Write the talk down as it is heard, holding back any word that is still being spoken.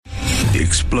The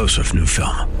explosive new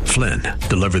film, Flynn,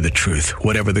 Deliver the Truth,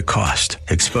 Whatever the Cost,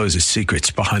 exposes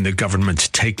secrets behind the government's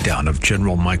takedown of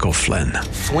General Michael Flynn.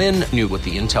 Flynn knew what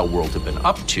the intel world had been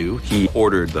up to. He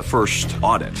ordered the first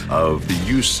audit of the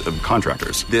use of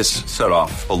contractors. This set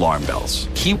off alarm bells.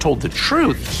 He told the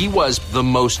truth. He was the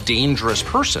most dangerous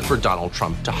person for Donald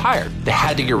Trump to hire. They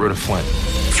had to get rid of Flynn.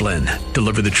 Flynn,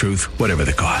 Deliver the Truth, Whatever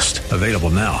the Cost. Available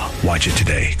now. Watch it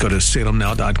today. Go to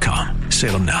salemnow.com.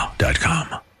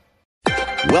 salemnow.com.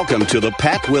 Welcome to the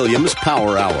Pat Williams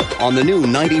Power Hour on the new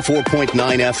 94.9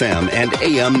 FM and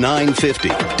AM 950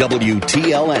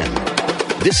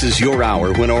 WTLN. This is your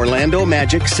hour when Orlando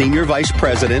Magic Senior Vice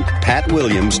President Pat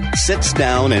Williams sits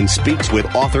down and speaks with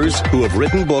authors who have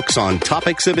written books on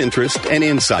topics of interest and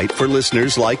insight for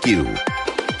listeners like you.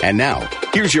 And now,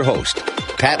 here's your host,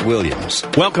 Pat Williams.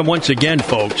 Welcome once again,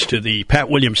 folks, to the Pat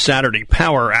Williams Saturday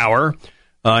Power Hour.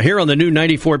 Here on the new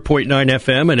 94.9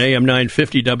 FM and AM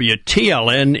 950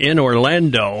 WTLN in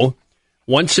Orlando.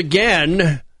 Once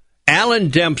again, Alan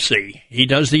Dempsey. He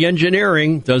does the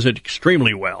engineering, does it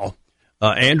extremely well.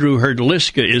 Andrew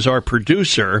Herdliska is our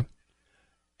producer.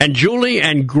 And Julie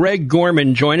and Greg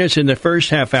Gorman join us in the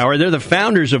first half hour. They're the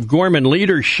founders of Gorman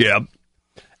Leadership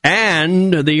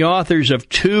and the authors of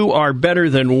Two Are Better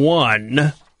Than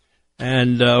One.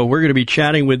 And we're going to be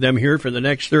chatting with them here for the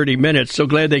next 30 minutes. So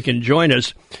glad they can join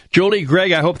us. Julie,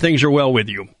 Greg, I hope things are well with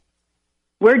you.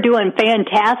 We're doing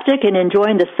fantastic and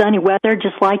enjoying the sunny weather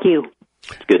just like you.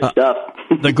 Good stuff.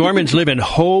 The Gormans live in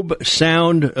Hobe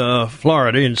Sound,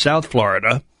 Florida, in South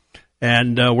Florida.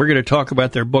 And we're going to talk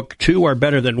about their book, Two Are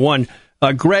Better Than One.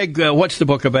 Greg, what's the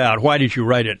book about? Why did you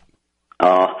write it?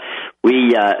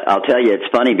 I'll tell you, it's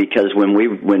funny because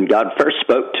when God first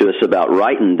spoke to us about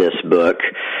writing this book,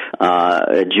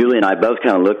 Julie and I both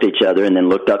kind of looked at each other and then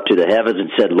looked up to the heavens and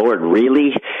said, Lord,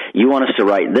 really? You want us to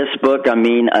write this book? I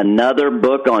mean, another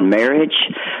book on marriage?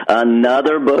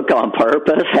 Another book on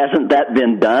purpose? Hasn't that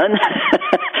been done?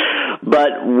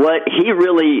 But what he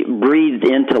really breathed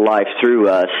into life through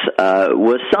us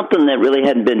was something that really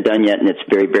hadn't been done yet, and it's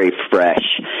very, very fresh.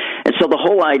 And so the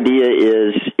whole idea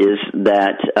is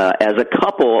that as a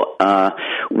couple,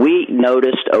 we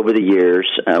noticed over the years,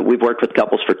 we've worked with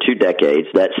couples for 2 decades,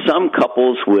 that some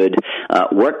couples would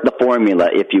work the formula,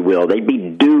 if you will. They'd be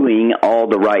doing all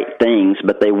the right things,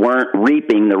 but they weren't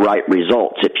reaping the right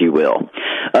results, if you will.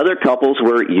 Other couples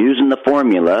were using the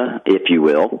formula, if you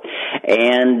will,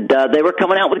 and they were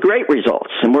coming out with great results.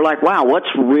 And we're like, wow,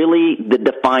 what's really the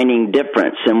defining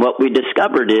difference? And what we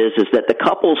discovered is that the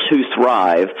couples who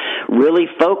thrive really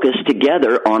focus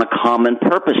together on a common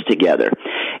purpose together.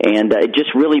 And it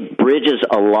just really bridges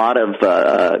a lot of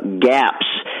gaps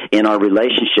in our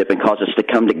relationship and causes us to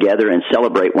come together and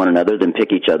celebrate one another than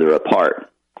pick each other apart.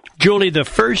 Julie, the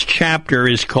first chapter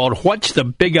is called What's the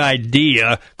Big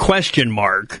Idea? ? Fill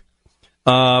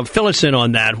us in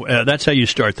on that. That's how you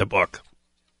start the book.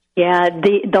 Yeah,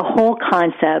 the whole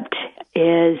concept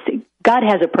is God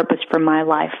has a purpose for my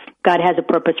life. God has a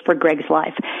purpose for Greg's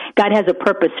life. God has a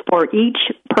purpose for each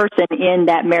person in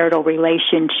that marital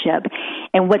relationship.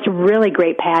 And what's really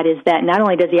great, Pat, is that not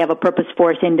only does he have a purpose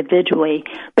for us individually,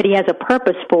 but he has a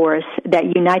purpose for us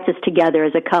that unites us together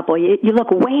as a couple. You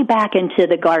look way back into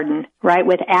the garden, right,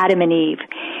 with Adam and Eve.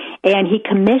 And he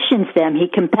commissions them, he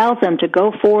compels them to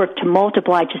go forth, to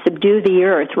multiply, to subdue the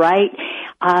earth, right?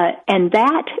 And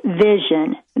that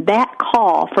vision, that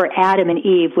call for Adam and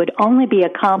Eve would only be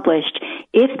accomplished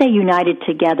if they united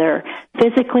together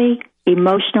physically,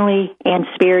 emotionally, and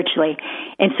spiritually.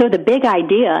 And so the big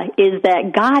idea is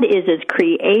that God is as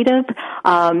creative,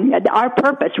 our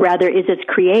purpose, rather, is as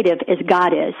creative as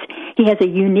God is. He has a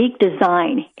unique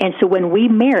design. And so when we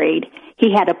married,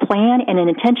 he had a plan and an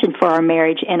intention for our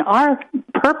marriage, and our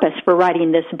purpose for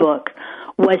writing this book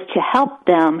was to help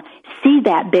them see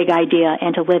that big idea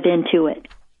and to live into it.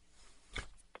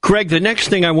 Greg, the next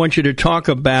thing I want you to talk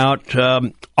about,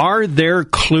 are there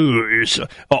clues?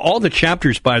 All the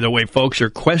chapters, by the way, folks,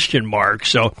 are question marks.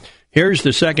 So here's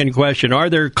the second question. Are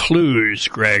there clues,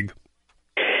 Greg?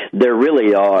 There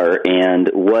really are, and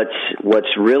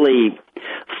what's really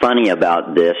funny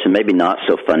about this, and maybe not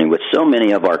so funny, with so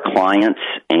many of our clients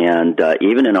and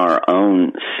even in our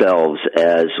own selves,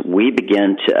 as we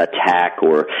begin to attack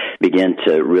or begin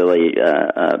to really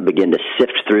begin to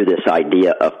sift through this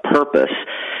idea of purpose,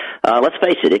 let's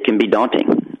face it, it can be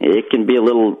daunting. It can be a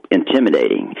little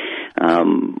intimidating.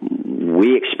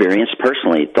 we experienced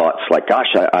personally thoughts like, gosh,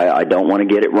 I don't want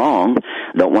to get it wrong,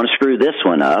 don't want to screw this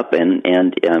one up, and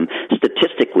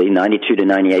statistically, 92 to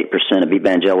 98% of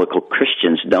evangelical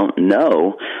Christians don't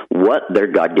know what their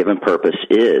God-given purpose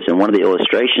is. And one of the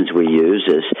illustrations we use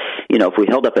is, if we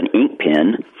held up an ink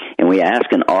pen and we ask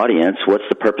an audience, what's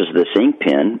the purpose of this ink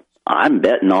pen? I'm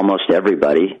betting almost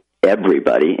everybody,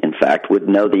 in fact, would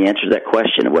know the answer to that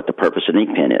question of what the purpose of an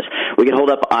ink pen is. We could hold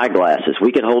up eyeglasses.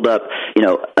 We could hold up,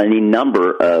 any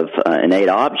number of innate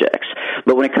objects.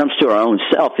 But when it comes to our own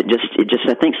self, it just,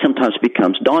 I think, sometimes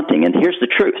becomes daunting. And here's the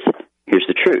truth.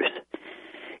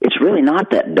 It's really not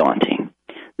that daunting.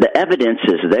 The evidence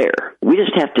is there. We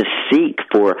just have to seek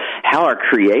for how our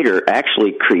Creator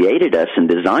actually created us and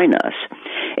designed us,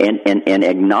 and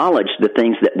acknowledge the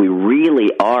things that we really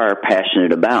are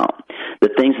passionate about, the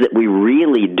things that we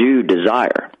really do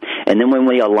desire. And then when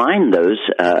we align those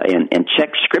and check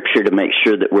Scripture to make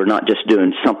sure that we're not just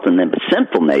doing something of a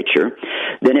sinful nature,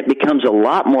 then it becomes a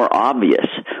lot more obvious.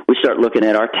 We start looking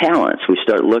at our talents. We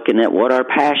start looking at what our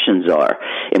passions are.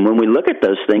 And when we look at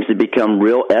those things, they become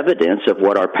real evidence of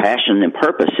what our passion and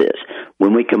purpose is.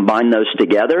 When we combine those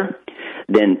together,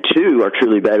 then two are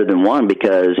truly better than one,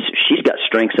 because she's got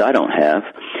strengths I don't have.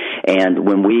 And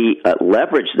when we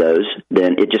leverage those,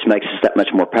 then it just makes us that much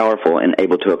more powerful and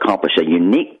able to accomplish a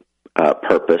unique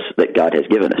purpose that God has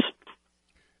given us.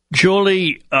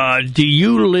 Julie, do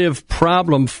you live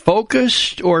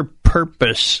problem-focused or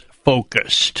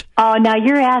purpose-focused? Oh, now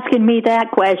you're asking me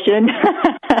that question.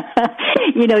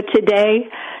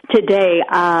 Today,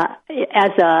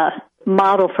 as a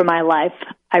model for my life,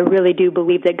 I really do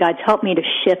believe that God's helped me to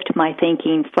shift my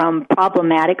thinking from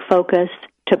problematic focus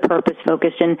to purpose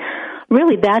focused. And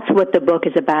really that's what the book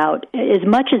is about. As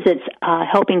much as it's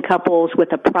helping couples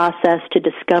with a process to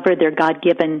discover their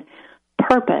God-given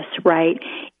purpose, right?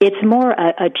 It's more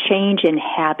a change in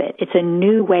habit. It's a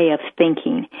new way of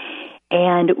thinking.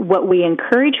 And what we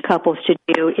encourage couples to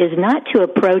do is not to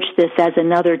approach this as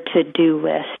another to-do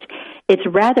list. It's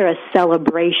rather a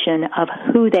celebration of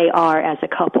who they are as a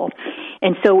couple.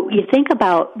 And so you think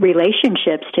about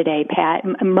relationships today, Pat,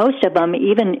 most of them,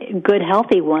 even good,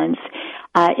 healthy ones,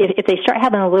 if they start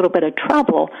having a little bit of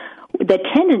trouble, the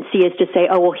tendency is to say,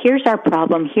 oh, well, here's our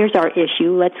problem, here's our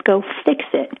issue, let's go fix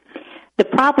it. The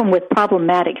problem with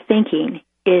problematic thinking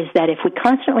is that if we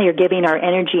constantly are giving our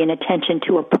energy and attention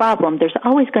to a problem, there's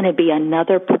always going to be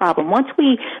another problem. Once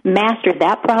we master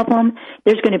that problem,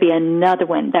 there's going to be another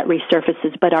one that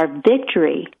resurfaces. But our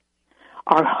victory,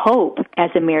 our hope as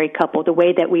a married couple, the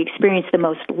way that we experience the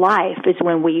most life is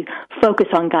when we focus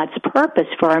on God's purpose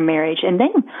for our marriage. And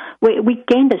then we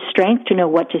gain the strength to know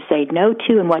what to say no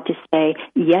to and what to say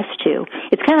yes to.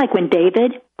 It's kind of like when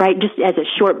David, right, just as a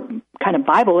short kind of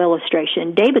Bible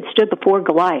illustration, David stood before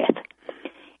Goliath.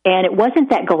 And it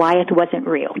wasn't that Goliath wasn't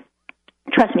real.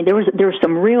 Trust me, there were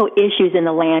some real issues in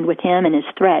the land with him and his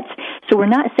threats. So we're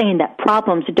not saying that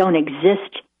problems don't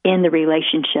exist in the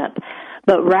relationship.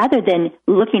 But rather than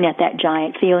looking at that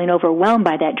giant, feeling overwhelmed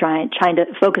by that giant, trying to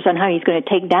focus on how he's going to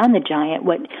take down the giant,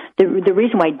 the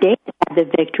reason why David had the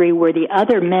victory where the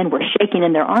other men were shaking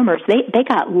in their armors, they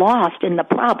got lost in the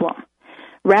problem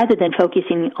rather than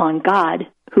focusing on God,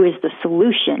 who is the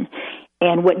solution.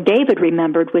 And what David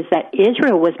remembered was that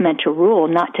Israel was meant to rule,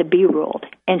 not to be ruled.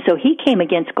 And so he came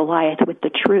against Goliath with the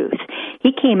truth.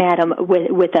 He came at him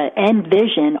with an end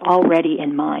vision already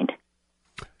in mind.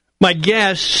 My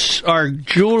guests are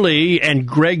Julie and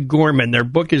Greg Gorman. Their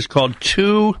book is called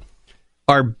Two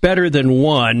Are Better Than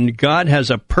One. God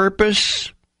Has a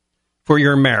Purpose for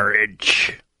Your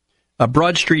Marriage.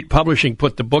 Broad Street Publishing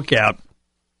put the book out.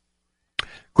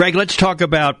 Greg, let's talk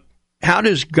about how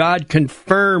does God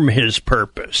confirm His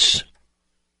purpose?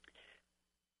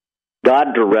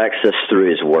 God directs us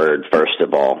through His Word, first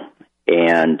of all.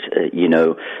 And,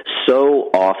 so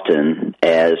often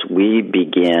as we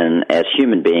begin, as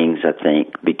human beings, I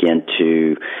think, begin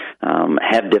to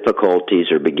have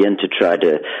difficulties or begin to try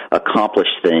to accomplish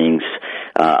things,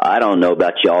 I don't know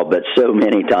about y'all, but so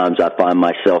many times I find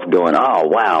myself going, oh,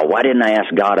 wow, why didn't I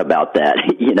ask God about that?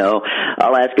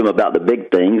 I'll ask Him about the big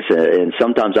things, and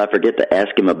sometimes I forget to ask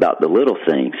Him about the little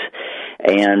things.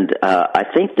 And I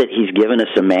think that He's given us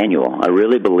a manual. I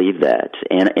really believe that.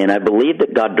 And I believe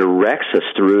that God directs us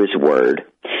through His Word.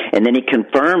 And then He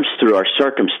confirms through our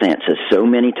circumstances so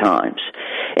many times.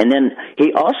 And then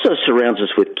He also surrounds us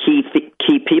with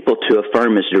key people to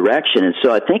affirm His direction. And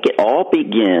so I think it all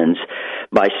begins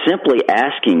by simply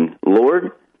asking,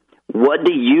 Lord, what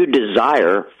do you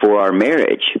desire for our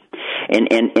marriage? And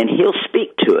He'll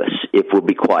speak to us if we'll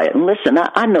be quiet. And listen,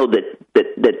 I know that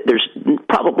there's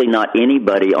probably not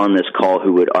anybody on this call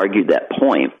who would argue that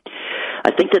point. I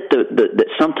think that that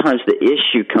sometimes the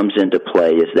issue comes into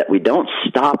play is that we don't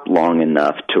stop long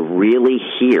enough to really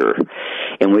hear,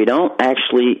 and we don't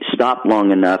actually stop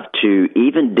long enough to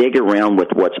even dig around with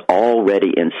what's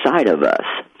already inside of us.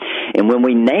 And when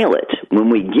we nail it, when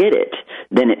we get it,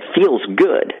 then it feels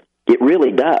good. It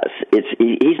really does.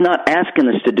 He's not asking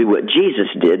us to do what Jesus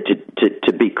did,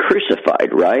 to be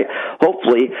crucified, right?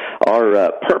 Hopefully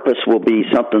our purpose will be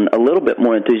something a little bit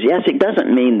more enthusiastic.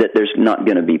 Doesn't mean that there's not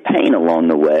going to be pain along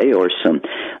the way or some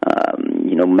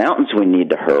mountains we need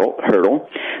to hurdle.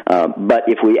 But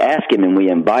if we ask him and we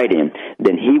invite him,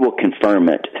 then he will confirm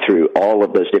it through all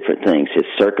of those different things,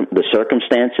 the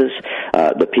circumstances,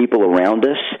 the people around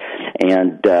us,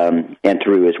 and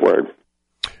through his word.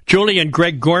 Julie and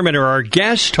Greg Gorman are our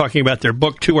guests, talking about their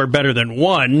book, Two Are Better Than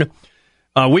One.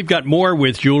 We've got more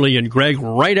with Julie and Greg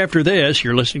right after this.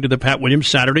 You're listening to the Pat Williams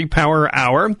Saturday Power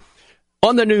Hour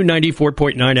on the new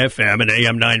 94.9 FM and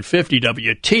AM 950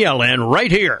 WTLN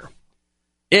right here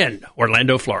in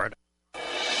Orlando, Florida.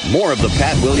 More of the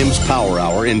Pat Williams Power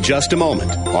Hour in just a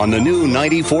moment on the new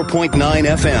 94.9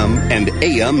 FM and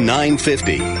AM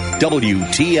 950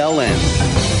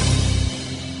 WTLN.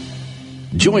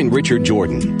 Join Richard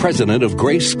Jordan, president of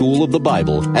Grace School of the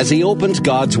Bible, as he opens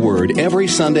God's Word every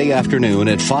Sunday afternoon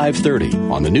at 5:30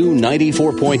 on the new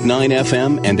 94.9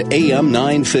 FM and AM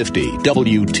 950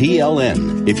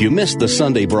 WTLN. If you missed the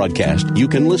Sunday broadcast, you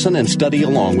can listen and study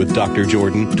along with Dr.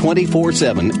 Jordan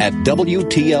 24/7 at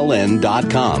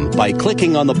WTLN.com by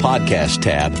clicking on the podcast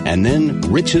tab and then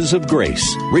Riches of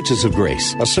Grace. Riches of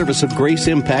Grace, a service of Grace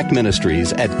Impact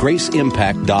Ministries at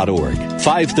graceimpact.org.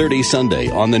 5:30 Sunday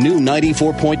on the new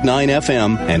 94.9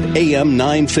 FM and AM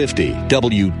 950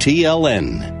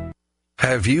 WTLN.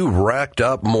 Have you racked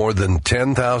up more than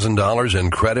 $10,000 in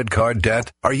credit card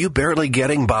debt? Are you barely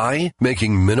getting by,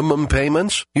 making minimum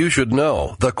payments? You should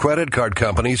know the credit card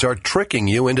companies are tricking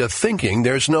you into thinking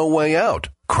there's no way out.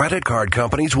 Credit card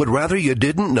companies would rather you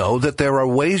didn't know that there are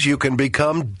ways you can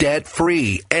become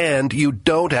debt-free and you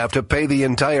don't have to pay the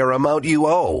entire amount you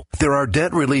owe. There are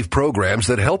debt relief programs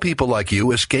that help people like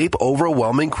you escape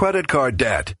overwhelming credit card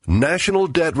debt. National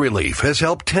Debt Relief has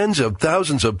helped tens of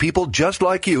thousands of people just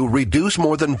like you reduce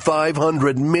more than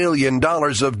 $500 million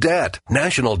of debt.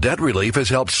 National Debt Relief has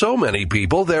helped so many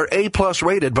people they're A+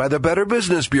 rated by the Better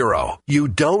Business Bureau. You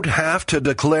don't have to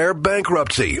declare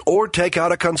bankruptcy or take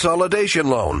out a consolidation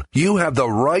loan. You have the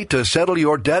right to settle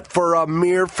your debt for a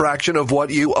mere fraction of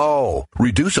what you owe.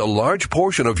 Reduce a large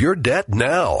portion of your debt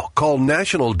now. Call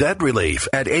National Debt Relief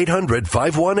at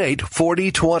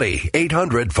 800-518-4020.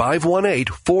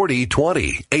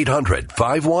 800-518-4020.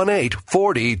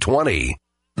 800-518-4020.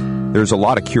 There's a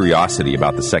lot of curiosity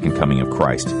about the second coming of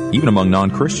Christ, even among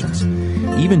non-Christians.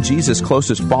 Even Jesus'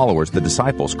 closest followers, the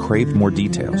disciples, craved more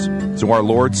details. So our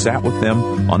Lord sat with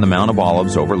them on the Mount of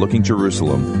Olives overlooking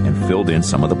Jerusalem and filled in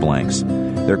some of the blanks.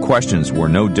 Their questions were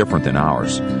no different than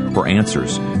ours. For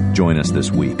answers, join us this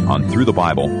week on Through the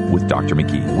Bible with Dr.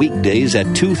 McGee. Weekdays at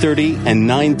 2:30 and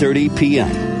 9:30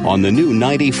 p.m. on the new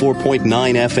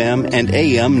 94.9 FM and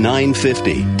AM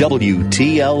 950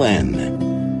 WTLN.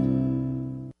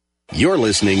 You're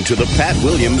listening to the Pat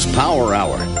Williams Power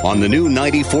Hour on the new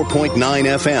 94.9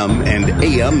 FM and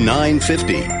AM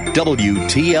 950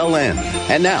 WTLN.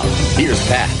 And now, here's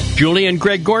Pat. Julie and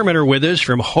Greg Gorman are with us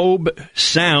from Hobe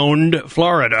Sound,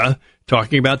 Florida,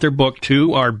 talking about their book,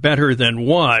 Two Are Better Than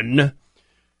One.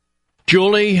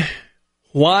 Julie,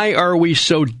 why are we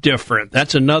so different?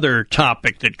 That's another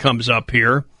topic that comes up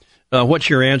here. What's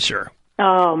your answer?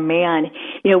 Oh, man.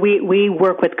 You know, we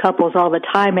work with couples all the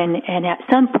time, and at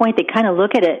some point they kind of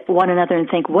look at one another and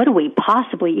think, what do we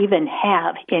possibly even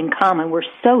have in common? We're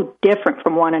so different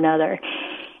from one another.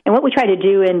 And what we try to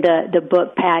do in the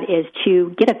book, Pat, is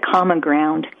to get a common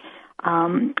ground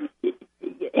and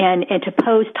to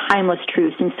pose timeless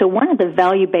truths. And so one of the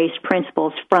value-based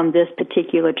principles from this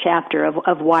particular chapter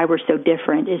of why we're so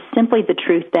different is simply the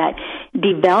truth that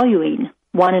devaluing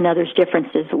one another's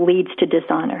differences leads to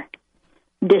dishonor.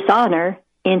 Dishonor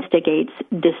instigates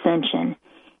dissension,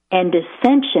 and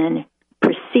dissension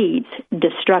precedes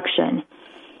destruction.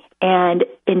 And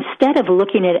instead of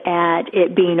looking at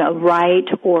it being a right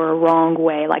or a wrong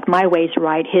way, like my way's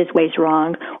right, his way's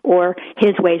wrong, or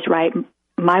his way's right,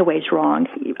 my way's wrong,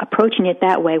 approaching it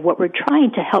that way, what we're trying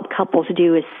to help couples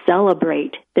do is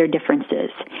celebrate their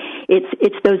differences.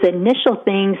 It's those initial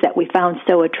things that we found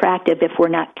so attractive, if we're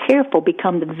not careful,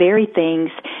 become the very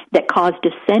things that cause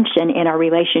dissension in our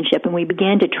relationship, and we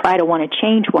begin to try to want to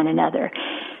change one another.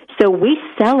 So we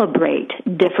celebrate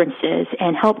differences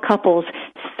and help couples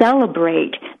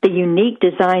celebrate the unique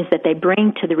designs that they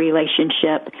bring to the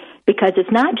relationship because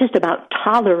it's not just about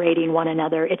tolerating one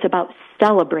another, it's about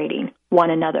celebrating one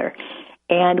another.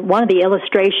 And one of the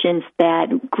illustrations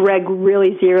that Greg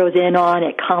really zeroes in on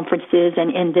at conferences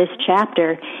and in this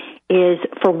chapter is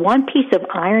for one piece of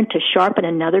iron to sharpen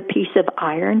another piece of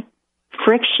iron,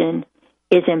 friction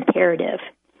is imperative,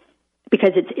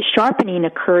 because sharpening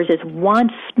occurs as one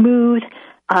smooth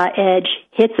edge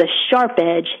hits a sharp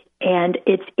edge, and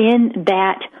it's in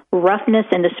that roughness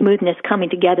and the smoothness coming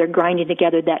together, grinding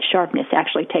together, that sharpness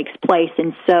actually takes place.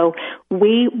 And so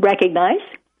we recognize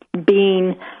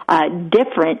being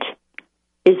different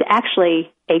is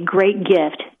actually a great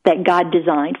gift that God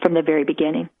designed from the very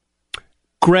beginning.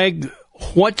 Greg,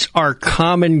 what's our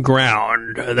common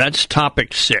ground? That's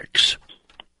topic 6.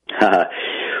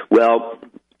 Well,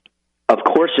 of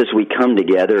course, as we come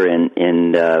together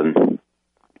and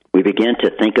we begin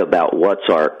to think about what's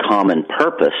our common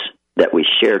purpose that we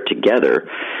share together,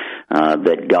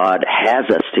 that God has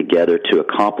us together to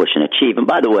accomplish and achieve. And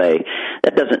by the way,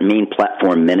 that doesn't mean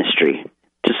platform ministry.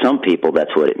 To some people,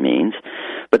 that's what it means.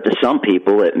 But to some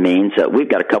people, it means that we've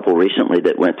got a couple recently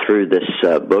that went through this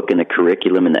book and the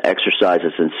curriculum and the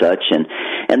exercises and such,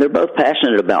 and they're both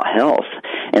passionate about health.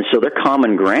 And so their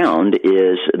common ground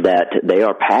is that they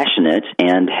are passionate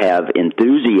and have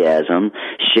enthusiasm,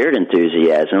 shared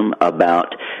enthusiasm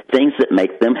about things that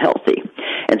make them healthy.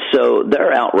 And so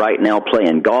they're out right now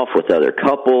playing golf with other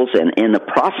couples, and in the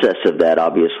process of that,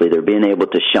 obviously, they're being able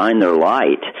to shine their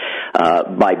light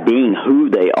by being who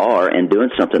they are and doing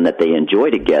something that they enjoy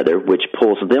together, which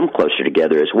pulls them closer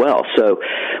together as well. So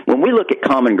when we look at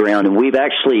common ground, and we've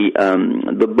actually,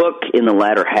 the book in the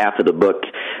latter half of the book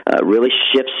really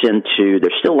shifts into,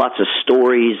 there's still lots of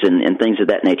stories and things of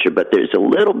that nature, but there's a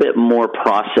little bit more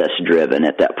process-driven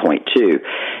at that point, too.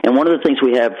 And one of the things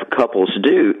we have couples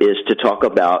do is to talk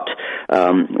about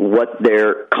what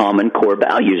their common core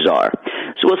values are.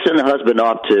 So we'll send the husband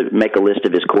off to make a list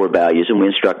of his core values, and we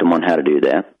instruct him on how to do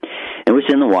that. And we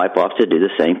send the wife off to do the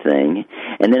same thing.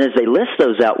 And then as they list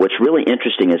those out, what's really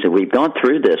interesting is that we've gone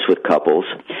through this with couples.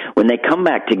 When they come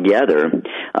back together,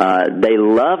 they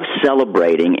love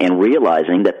celebrating and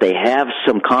realizing that they have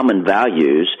some common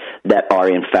values that are,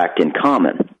 in fact, in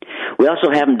common. We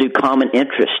also have them do common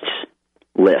interests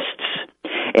lists.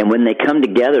 And when they come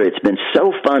together, it's been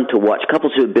so fun to watch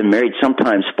couples who have been married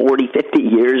sometimes 40, 50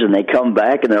 years, and they come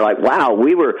back and they're like, wow,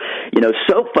 we were,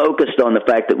 so focused on the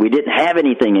fact that we didn't have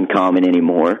anything in common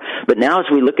anymore. But now as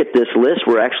we look at this list,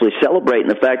 we're actually celebrating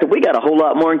the fact that we got a whole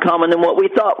lot more in common than what we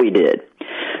thought we did.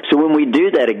 So when we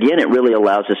do that, again, it really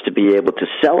allows us to be able to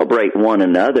celebrate one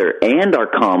another and our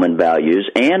common values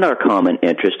and our common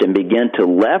interest and begin to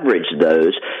leverage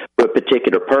those for a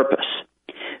particular purpose.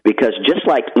 Because just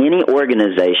like any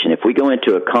organization, if we go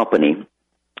into a company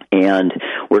and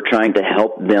we're trying to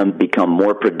help them become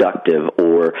more productive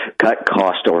or cut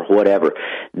cost or whatever,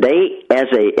 they, as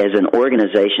an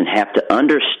organization, have to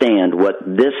understand what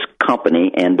this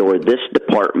company and or this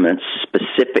department's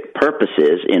specific purpose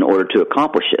is in order to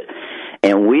accomplish it.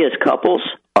 And we as couples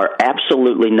are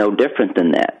absolutely no different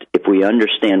than that. If we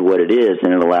understand what it is,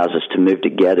 then it allows us to move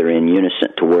together in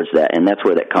unison towards that. And that's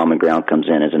where that common ground comes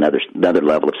in as another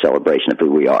level of celebration of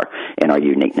who we are and our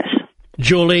uniqueness.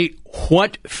 Julie,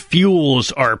 what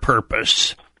fuels our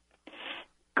purpose?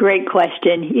 Great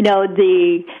question.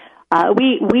 We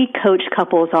coach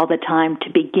couples all the time to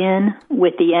begin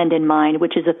with the end in mind,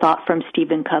 which is a thought from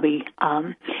Stephen Covey,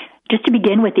 just to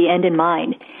begin with the end in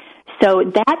mind. So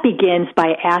that begins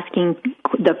by asking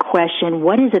the question,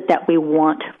 what is it that we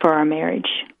want for our marriage?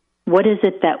 What is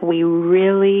it that we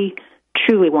really,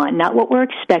 truly want? Not what we're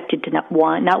expected to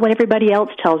want, not what everybody else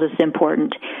tells us is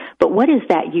important, but what is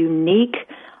that unique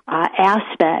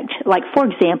aspect? Like, for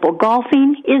example,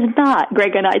 golfing is not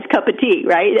Greg and I's cup of tea,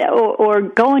 right? Or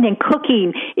going and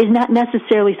cooking is not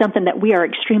necessarily something that we are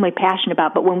extremely passionate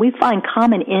about, but when we find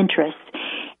common interests,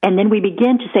 and then we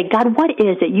begin to say, God, what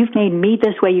is it? You've made me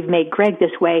this way, you've made Greg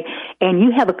this way, and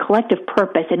you have a collective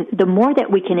purpose. And the more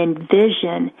that we can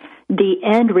envision the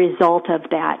end result of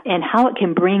that and how it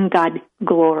can bring God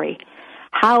glory,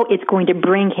 how it's going to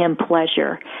bring him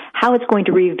pleasure, how it's going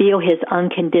to reveal his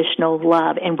unconditional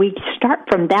love. And we start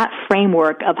from that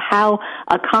framework of how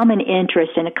a common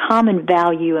interest and a common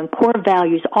value and core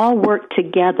values all work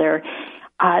together,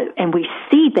 and we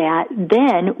see that,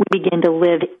 then we begin to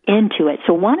live into it.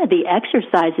 So one of the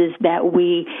exercises that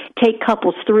we take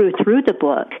couples through the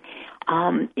book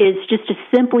is just to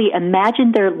simply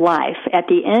imagine their life at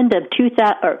the end of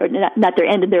not their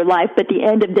end of their life, but the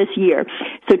end of this year.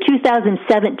 So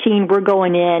 2017, we're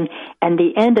going in, and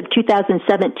the end of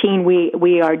 2017,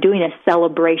 we are doing a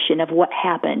celebration of what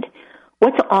happened.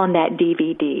 What's on that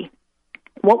DVD?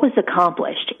 what was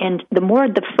accomplished. And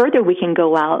the further we can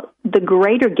go out, the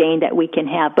greater gain that we can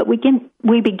have. But we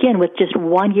begin with just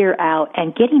 1 year out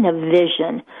and getting a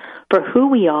vision for who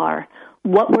we are,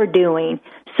 what we're doing,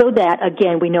 so that,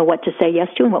 again, we know what to say yes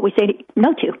to and what we say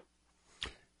no to.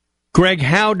 Greg,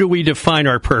 how do we define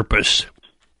our purpose?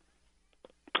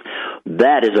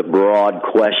 That is a broad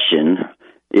question.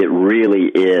 It really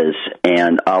is,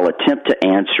 and I'll attempt to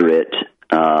answer it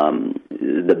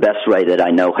the best way that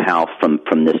I know how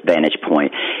from this vantage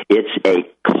point. It's a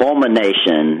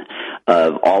culmination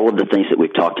of all of the things that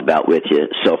we've talked about with you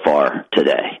so far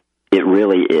today. It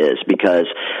really is, because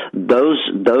those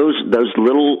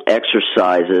little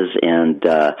exercises and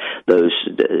those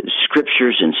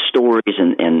scriptures and stories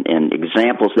and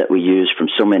examples that we use from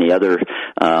so many other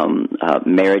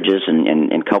marriages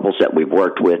and couples that we've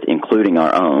worked with, including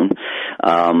our own,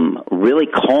 really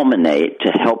culminate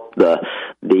to help the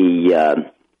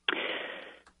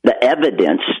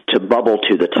evidence to bubble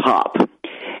to the top.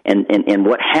 And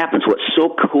what happens, what's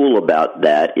so cool about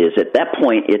that is at that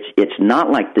point it's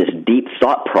not like this deep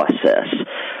thought process.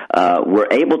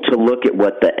 We're able to look at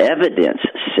what the evidence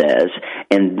says,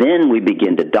 and then we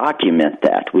begin to document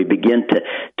that. We begin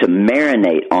to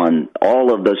marinate on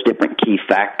all of those different key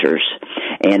factors,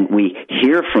 and we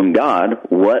hear from God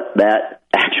what that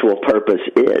actual purpose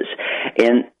is.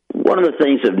 And one of the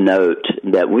things of note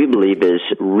that we believe is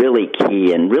really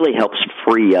key and really helps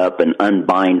free up and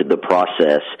unbind the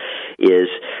process is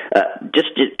just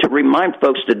to remind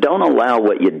folks to don't allow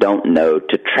what you don't know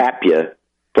to trap you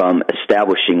from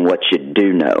establishing what you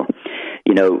do know.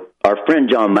 You know, our friend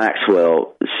John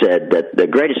Maxwell said that the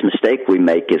greatest mistake we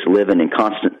make is living in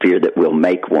constant fear that we'll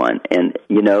make one. And,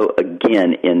 you know,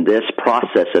 again, in this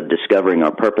process of discovering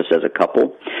our purpose as a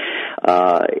couple,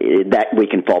 that we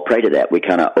can fall prey to that. We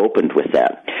kind of opened with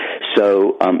that.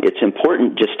 So it's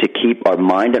important just to keep our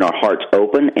mind and our hearts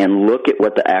open and look at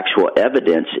what the actual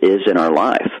evidence is in our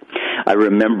life. I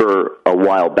remember a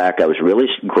while back I was really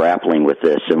grappling with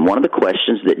this, and one of the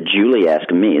questions that Julie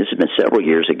asked me, this has been several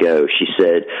years ago, she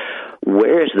said,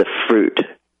 where is the fruit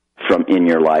in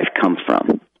your life come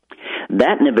from?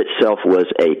 That in of itself was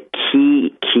a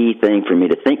key thing for me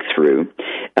to think through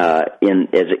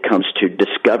as it comes to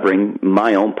discovering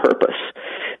my own purpose.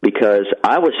 Because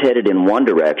I was headed in one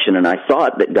direction, and I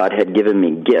thought that God had given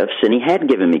me gifts, and He had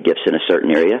given me gifts in a certain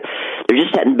area. There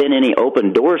just hadn't been any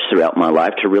open doors throughout my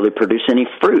life to really produce any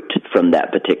fruit from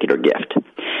that particular gift.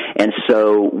 And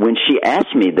so when she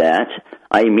asked me that,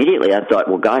 I thought,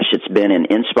 well, gosh, it's been in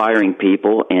inspiring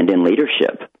people and in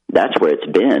leadership. That's where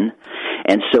it's been.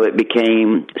 And so it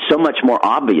became so much more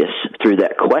obvious through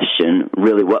that question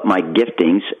really what my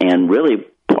giftings and really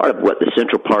part of what the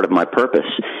central part of my purpose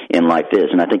in life is.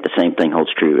 And I think the same thing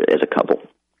holds true as a couple.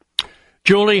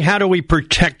 Julie, how do we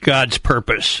protect God's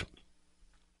purpose?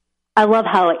 I love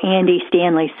how Andy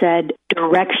Stanley said,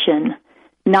 direction,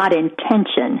 not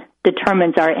intention,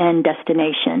 determines our end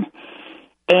destination.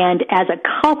 And as a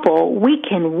couple, we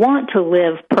can want to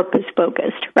live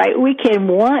purpose-focused, right? We can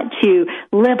want to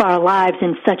live our lives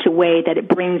in such a way that it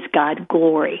brings God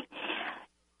glory.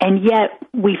 And yet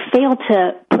we fail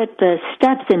to put the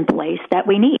steps in place that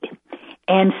we need.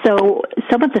 And so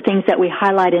some of the things that we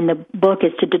highlight in the book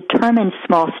is to determine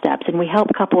small steps, and we help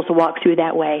couples walk through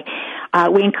that way.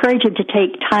 We encourage them to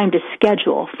take time to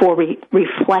schedule for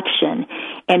reflection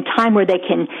and time where they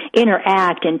can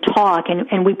interact and talk,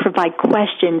 and we provide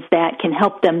questions that can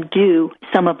help them do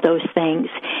some of those things.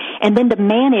 And then to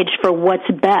manage for what's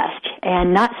best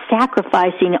and not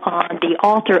sacrificing on the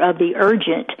altar of the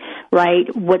urgent, right,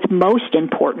 what's most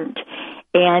important.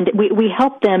 And we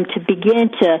help them to begin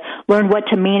to learn what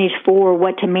to manage for,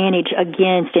 what to manage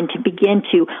against, and to begin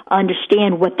to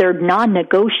understand what their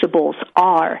non-negotiables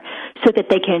are so that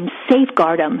they can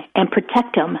safeguard them and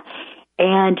protect them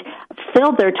and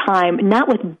fill their time not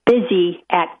with busy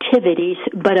activities,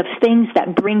 but of things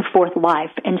that bring forth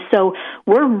life. And so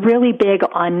we're really big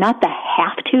on not the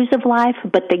have-tos of life,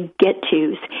 but the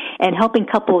get-tos, and helping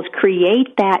couples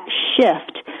create that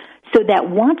shift so that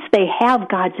once they have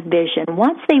God's vision,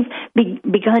 once they've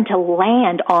begun to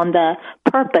land on the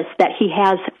purpose that He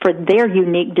has for their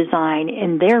unique design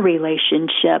in their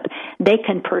relationship, they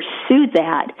can pursue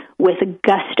that with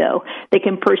gusto. They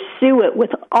can pursue it with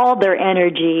all their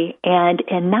energy and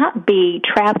not be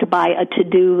trapped by a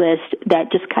to-do list that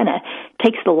just kind of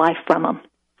takes the life from them.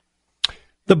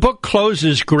 The book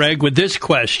closes, Greg, with this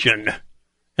question,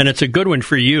 and it's a good one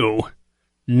for you.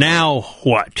 Now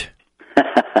what?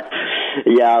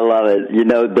 Yeah, I love it. You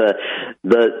know,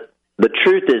 the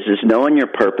truth is knowing your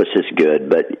purpose is good,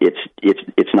 but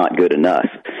it's not good enough.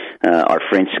 Our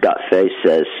friend Scott Fay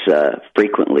says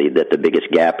frequently that the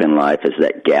biggest gap in life is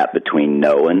that gap between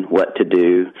knowing what to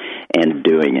do and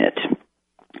doing it.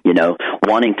 You know,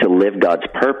 wanting to live God's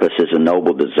purpose is a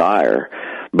noble desire,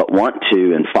 but want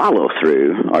to and follow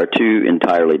through are two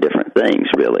entirely different things,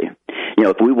 really. You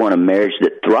know, if we want a marriage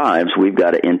that thrives, we've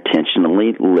got to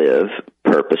intentionally live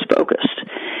purpose-focused.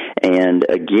 And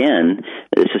again,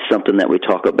 this is something that we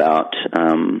talk about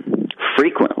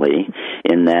frequently,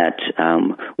 in that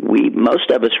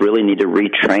most of us really need to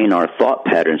retrain our thought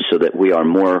patterns so that we are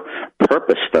more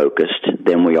purpose-focused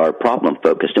than we are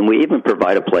problem-focused. And we even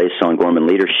provide a place on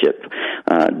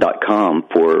GormanLeadership.com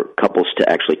for couples to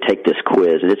actually take this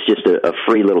quiz. And it's just a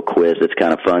free little quiz that's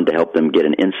kind of fun to help them get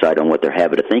an insight on what their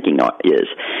habit of thinking is.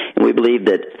 And we believe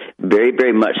that very,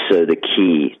 very much so the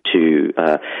key to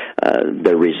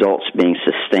the results being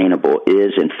sustainable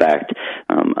is, in fact,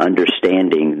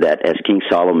 understanding that, as King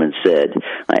Solomon said,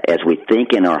 as we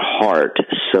think in our heart,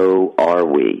 so are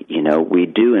we. You know, we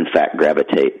do, in fact,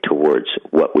 gravitate towards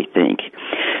what we think.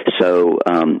 So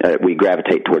we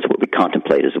gravitate towards what we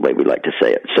contemplate is the way we like to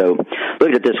say it. So look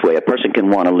at it this way. A person can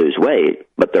want to lose weight,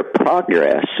 but their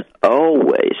progress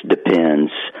always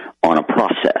depends on a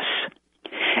process.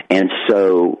 And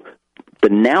so the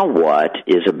now what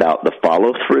is about the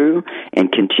follow-through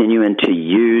and continuing to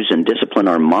use and discipline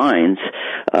our minds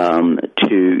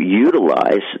to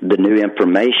utilize the new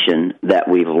information that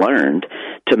we've learned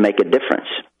to make a difference.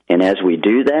 And as we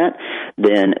do that,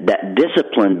 then that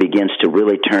discipline begins to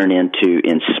really turn into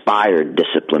inspired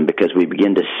discipline, because we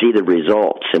begin to see the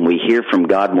results and we hear from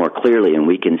God more clearly, and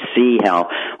we can see how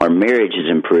our marriage is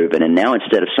improving. And now,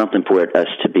 instead of something for us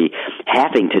to be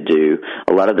having to do,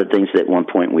 a lot of the things that at one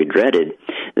point we dreaded,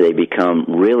 they become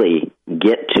really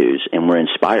get-tos, and we're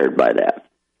inspired by that.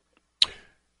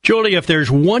 Julie, if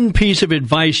there's one piece of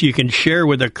advice you can share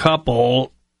with a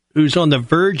couple who's on the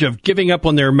verge of giving up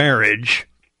on their marriage,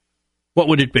 what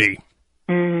would it be?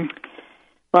 Well,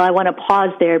 I want to pause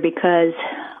there, because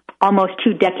almost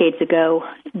 2 decades ago,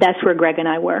 that's where Greg and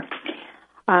I were.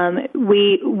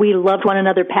 We loved one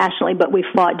another passionately, but we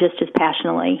fought just as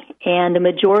passionately. And the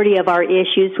majority of our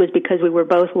issues was because we were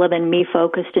both living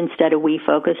me-focused instead of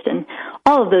we-focused. And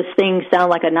all of those things sound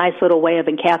like a nice little way of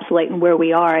encapsulating where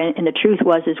we are. And the truth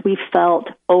was, is we felt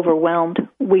overwhelmed.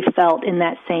 We felt in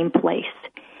that same place.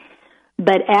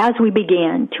 But as we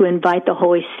began to invite the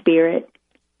Holy Spirit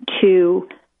to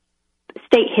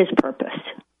state His purpose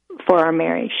for our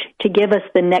marriage, to give us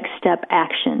the next step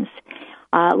actions,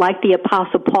 like the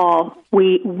Apostle Paul,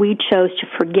 we chose to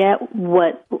forget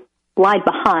what lied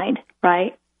behind,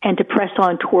 right, and to press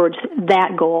on towards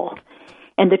that goal.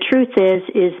 And the truth is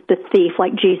the thief,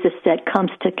 like Jesus said, comes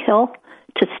to kill,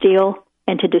 to steal,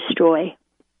 and to destroy.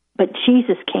 But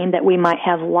Jesus came that we might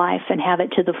have life and have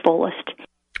it to the fullest.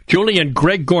 Julie and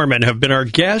Greg Gorman have been our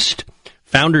guest,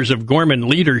 founders of Gorman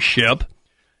Leadership,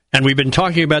 and we've been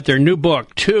talking about their new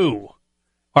book, Two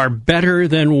Are Better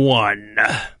Than One.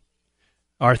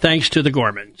 Our thanks to the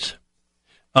Gormans.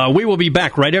 We will be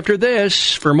back right after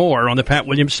this for more on the Pat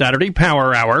Williams Saturday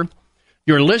Power Hour.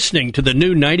 You're listening to the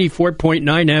new 94.9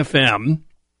 FM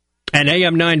and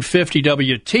AM 950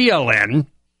 WTLN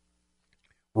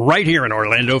right here in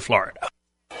Orlando, Florida.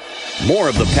 More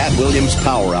of the Pat Williams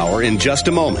Power Hour in just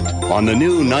a moment on the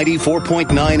new 94.9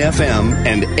 FM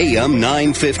and AM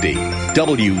 950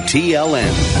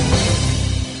 WTLN.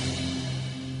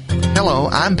 Hello,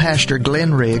 I'm Pastor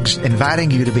Glenn Riggs,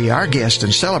 inviting you to be our guest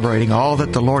in celebrating all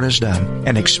that the Lord has done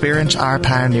and experience our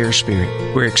pioneer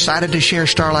spirit. We're excited to share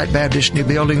Starlight Baptist new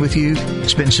building with you.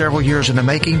 It's been several years in the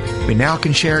making. We now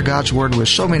can share God's Word with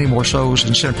so many more souls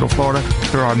in Central Florida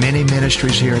through our many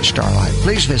ministries here at Starlight.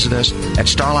 Please visit us at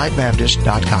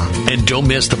starlightbaptist.com. And don't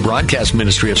miss the broadcast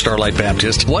ministry of Starlight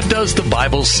Baptist. What does the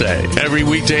Bible say? Every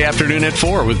weekday afternoon at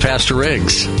 4 with Pastor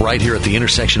Riggs, right here at the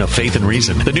intersection of faith and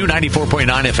reason. The new 94.9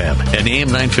 FM and AM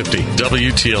 950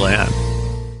 WTLN.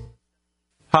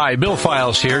 Hi, Bill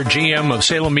Files here, GM of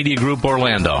Salem Media Group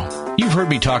Orlando. You've heard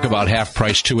me talk about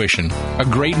half-price tuition, a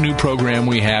great new program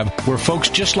we have where folks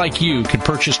just like you can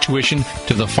purchase tuition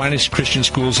to the finest Christian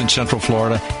schools in Central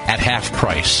Florida at half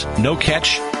price. No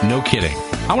catch, no kidding.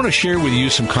 I want to share with you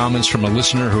some comments from a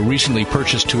listener who recently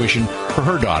purchased tuition for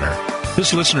her daughter.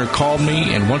 This listener called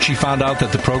me, and once she found out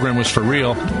that the program was for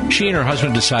real, she and her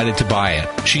husband decided to buy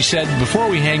it. She said, "Before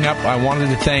we hang up, I wanted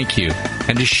to thank you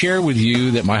and to share with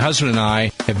you that my husband and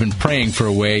I have been praying for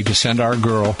a way to send our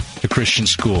girl to Christian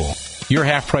school. Your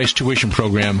half-price tuition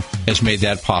program has made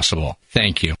that possible.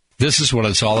 Thank you." this is what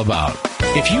it's all about.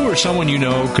 If you or someone you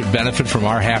know could benefit from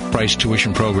our half-price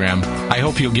tuition program, I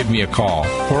hope you'll give me a call,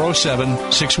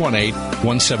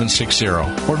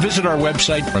 407-618-1760, or visit our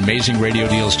website,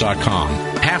 AmazingRadioDeals.com.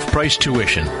 Half-price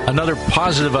tuition, another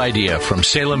positive idea from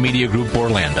Salem Media Group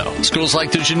Orlando. Schools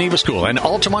like the Geneva School and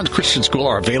Altamont Christian School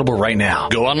are available right now.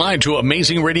 Go online to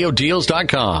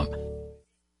AmazingRadioDeals.com.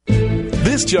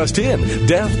 This just in: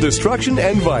 death, destruction,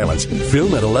 and violence.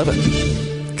 Film at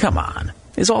 11. Come on.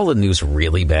 Is all the news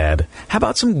really bad? How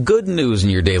about some good news in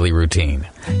your daily routine?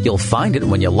 You'll find it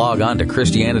when you log on to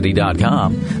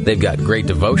Christianity.com. They've got great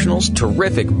devotionals,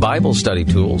 terrific Bible study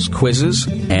tools, quizzes,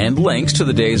 and links to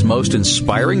the day's most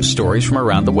inspiring stories from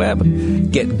around the web.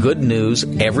 Get good news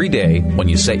every day when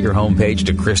you set your homepage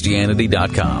to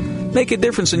Christianity.com. Make a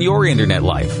difference in your internet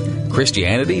life.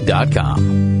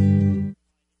 Christianity.com.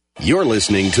 You're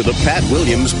listening to the Pat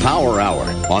Williams Power Hour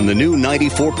on the new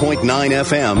 94.9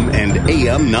 FM and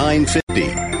AM 950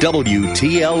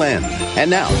 WTLN. And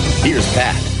now, here's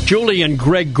Pat. Julie and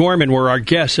Greg Gorman were our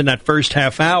guests in that first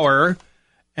half hour.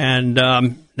 And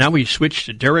now we switch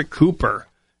to Derek Cooper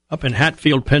up in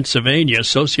Hatfield, Pennsylvania,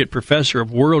 Associate Professor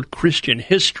of World Christian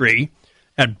History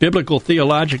at Biblical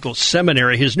Theological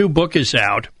Seminary. His new book is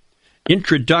out,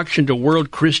 Introduction to World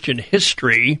Christian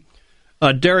History.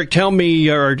 Derek, tell me,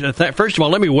 first of all,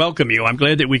 let me welcome you. I'm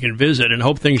glad that we can visit and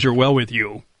hope things are well with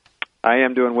you. I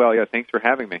am doing well. Yeah, thanks for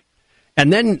having me.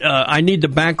 And then I need the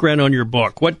background on your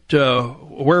book.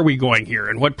 Where are we going here,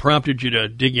 and what prompted you to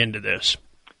dig into this?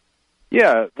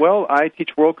 Yeah, well, I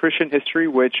teach world Christian history,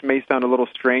 which may sound a little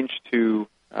strange to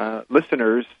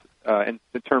listeners in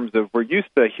terms of we're used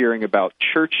to hearing about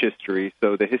church history,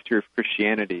 so the history of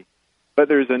Christianity. But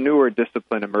there's a newer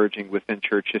discipline emerging within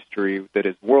church history that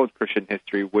is world Christian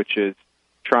history, which is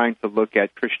trying to look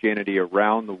at Christianity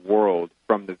around the world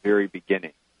from the very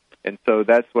beginning. And so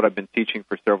that's what I've been teaching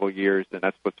for several years, and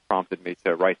that's what's prompted me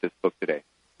to write this book today.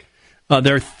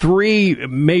 There are three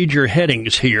major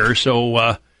headings here,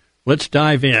 so let's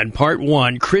dive in. Part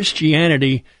 1,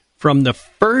 Christianity from the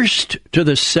 1st to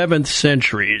the 7th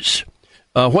centuries.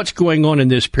 What's going on in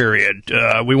this period?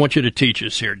 We want you to teach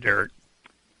us here, Derek.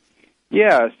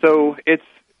 Yeah, so it's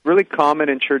really common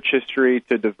in church history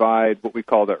to divide what we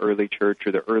call the early church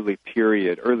or the early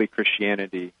period, early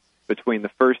Christianity, between the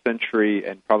 1st century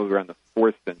and probably around the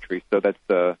 4th century. So that's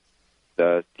the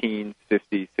teens,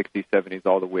 50s, 60s, 70s,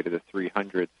 all the way to the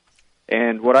 300s.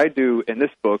 And what I do in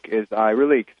this book is I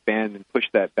really expand and push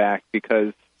that back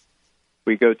because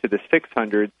we go to the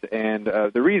 600s, and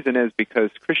the reason is because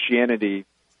Christianity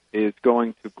is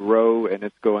going to grow and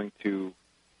it's going to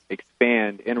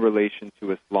expand in relation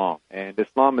to Islam. And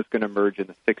Islam is going to emerge in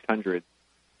the 600s.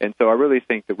 And so I really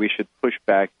think that we should push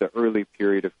back the early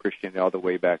period of Christianity all the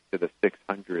way back to the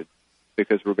 600s,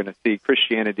 because we're going to see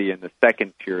Christianity in the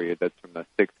second period, that's from the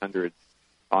 600s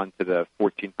on to the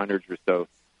 1400s or so.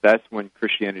 That's when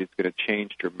Christianity is going to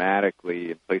change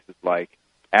dramatically in places like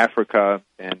Africa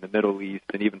and the Middle East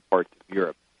and even parts of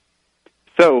Europe.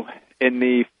 So in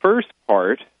the first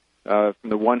part, from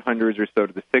the 100s or so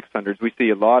to the 600s, we see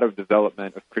a lot of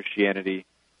development of Christianity.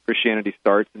 Christianity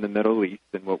starts in the Middle East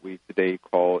in what we today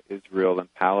call Israel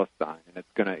and Palestine, and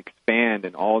it's going to expand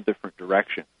in all different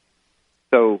directions.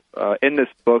 So in this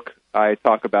book, I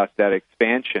talk about that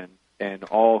expansion in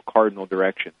all cardinal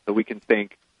directions. So we can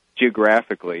think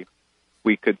geographically.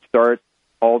 We could start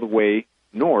all the way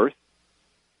north,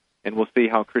 and we'll see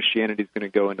how Christianity is going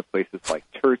to go into places like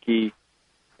Turkey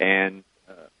and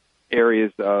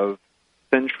areas of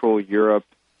Central Europe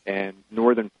and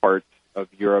northern parts of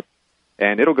Europe.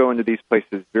 And it'll go into these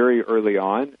places very early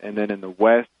on. And then in the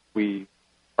West, we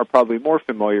are probably more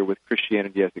familiar with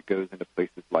Christianity as it goes into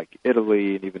places like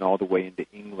Italy and even all the way into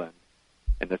England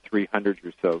in the 300s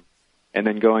or so. And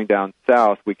then going down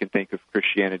south, we can think of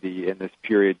Christianity in this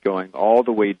period going all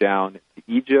the way down to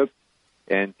Egypt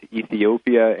and to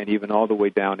Ethiopia and even all the way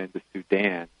down into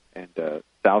Sudan and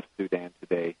South Sudan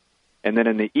today. And then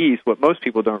in the East, what most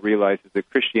people don't realize is that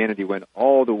Christianity went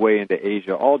all the way into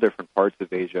Asia, all different parts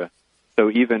of Asia.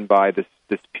 So even by this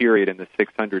period in the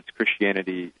 600s,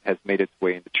 Christianity has made its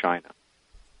way into China.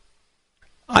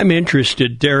 I'm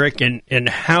interested, Derek, in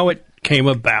how it came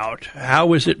about. How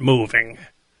was it moving?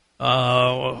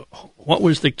 What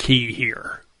was the key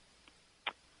here?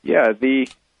 Yeah, the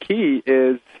key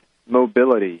is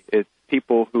mobility. It's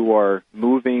people who are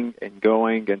moving and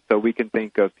going, and so we can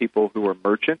think of people who are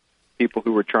merchants, people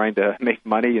who were trying to make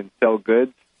money and sell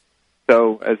goods.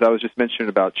 So as I was just mentioning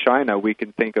about China, we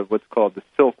can think of what's called the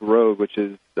Silk Road, which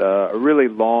is a really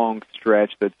long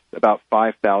stretch that's about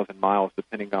 5,000 miles,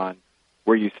 depending on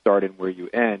where you start and where you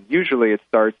end. Usually it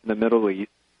starts in the Middle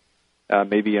East,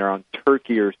 maybe around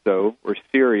Turkey or so, or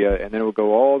Syria, and then it would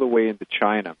go all the way into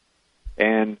China.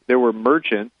 And there were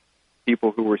merchants,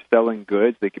 people who were selling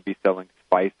goods. They could be selling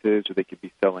spices, or they could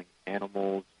be selling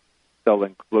animals,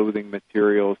 selling clothing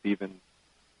materials, even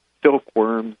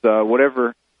silkworms,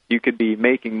 whatever you could be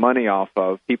making money off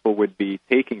of. People would be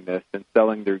taking this and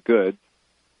selling their goods.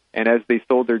 And as they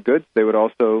sold their goods, they would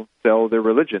also sell their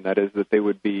religion. That is, that they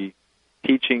would be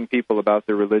teaching people about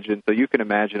their religion. So you can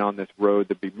imagine on this road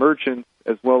there'd be merchants,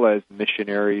 as well as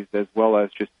missionaries, as well as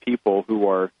just people who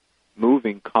are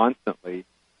moving constantly.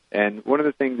 And one of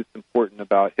the things that's important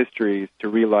about history is to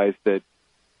realize that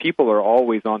people are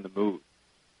always on the move.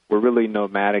 We're really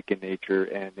nomadic in nature,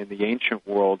 and in the ancient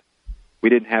world, we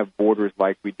didn't have borders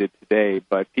like we did today,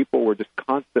 but people were just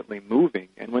constantly moving,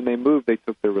 and when they moved, they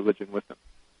took their religion with them.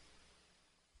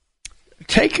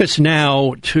 Take us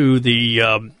now to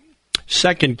the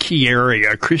second key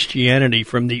area, Christianity,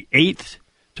 from the 8th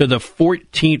to the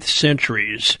 14th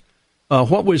centuries.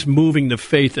 What was moving the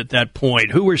faith at that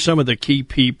point? Who were some of the key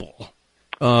people?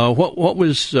 Why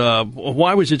was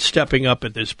it stepping up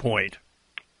at this point?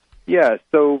 Yeah,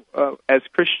 so as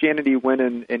Christianity went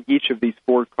in each of these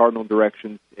four cardinal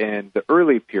directions in the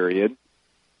early period,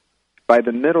 by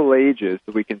the Middle Ages,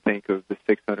 so we can think of the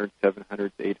 600s,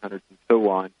 700s, 800s, and so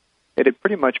on, it had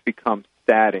pretty much become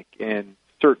static in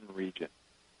certain regions.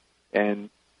 And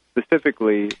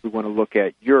specifically, if we want to look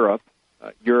at Europe,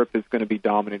 Europe is going to be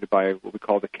dominated by what we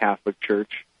call the Catholic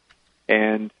Church,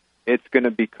 and it's going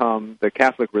to become, the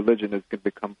Catholic religion is going to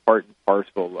become part and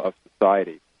parcel of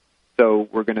society. So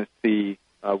we're going to see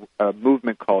a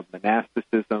movement called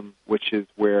monasticism, which is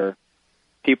where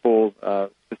people,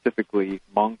 specifically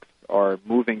monks, are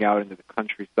moving out into the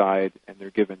countryside, and they're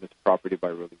given this property by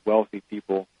really wealthy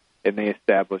people, and they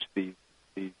establish these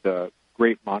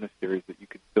great monasteries that you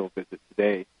can still visit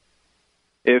today.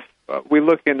 If we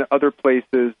look in other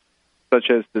places, such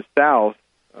as the South,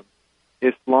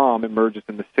 Islam emerges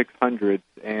in the 600s,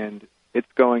 and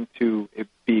it's going to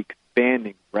be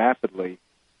expanding rapidly.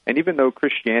 And even though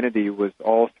Christianity was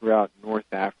all throughout North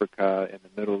Africa and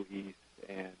the Middle East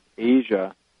and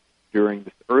Asia during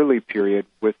this early period,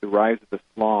 with the rise of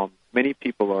Islam, many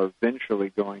people are eventually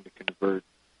going to convert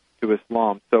to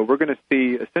Islam. So we're going to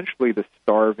see essentially the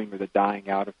starving or the dying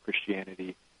out of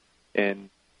Christianity in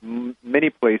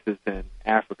many places in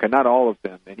Africa, not all of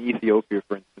them. In Ethiopia,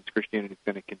 for instance, Christianity is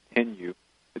going to continue.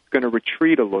 It's going to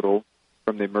retreat a little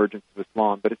from the emergence of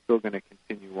Islam, but it's still going to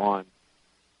continue on.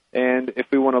 And if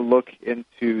we want to look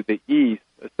into the East,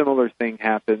 a similar thing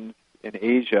happens in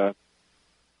Asia.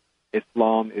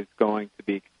 Islam is going to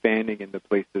be expanding into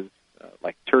places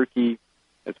like Turkey,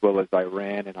 as well as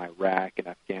Iran and Iraq and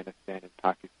Afghanistan and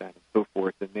Pakistan and so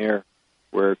forth. And there,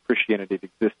 where Christianity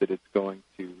existed, it's going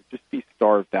to just be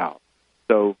starved out.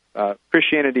 So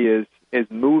Christianity is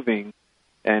moving,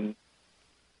 and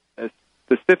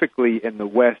specifically in the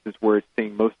West is where it's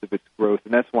seeing most of its growth,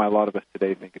 and that's why a lot of us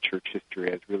today think of church history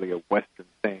as really a Western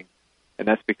thing, and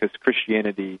that's because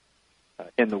Christianity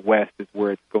in the West is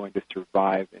where it's going to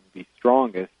survive and be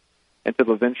strongest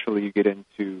until eventually you get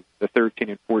into the 13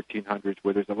 and 1400s,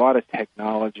 where there's a lot of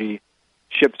technology,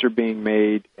 ships are being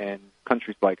made, and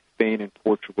countries like Spain and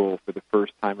Portugal for the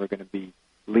first time are going to be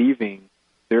leaving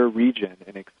their region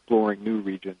and exploring new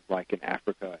regions like in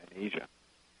Africa and Asia.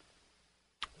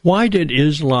 Why did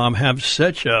Islam have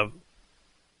such a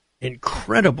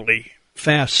incredibly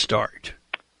fast start?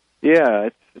 Yeah,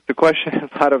 it's a question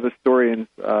a lot of historians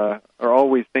are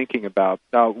always thinking about.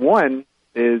 One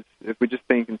is, if we just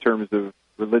think in terms of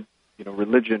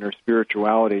religion or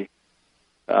spirituality,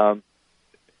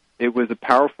 it was a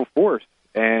powerful force,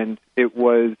 and it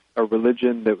was a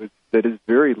religion that is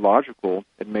very logical.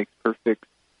 It makes perfect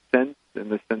sense in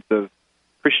the sense of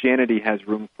Christianity has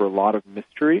room for a lot of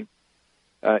mystery.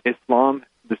 Islam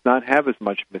does not have as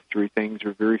much mystery. Things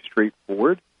are very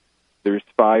straightforward. There's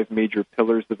 5 major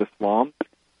pillars of Islam,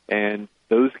 and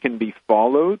those can be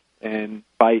followed and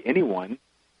by anyone,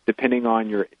 depending on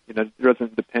your, it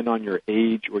doesn't depend on your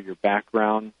age or your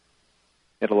background.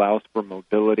 It allows for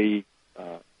mobility.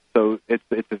 So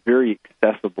it's a very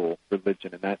accessible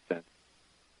religion in that sense.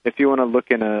 If you want to look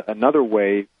in another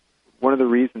way, one of the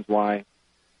reasons why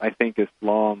I think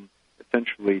Islam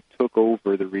essentially took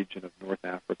over the region of North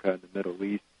Africa and the Middle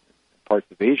East and parts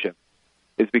of Asia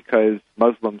is because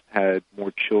Muslims had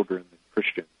more children than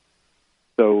Christians.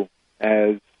 So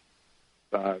as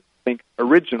I think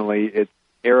originally it's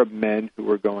Arab men who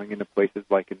were going into places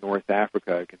like in North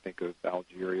Africa. I can think of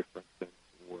Algeria, for instance,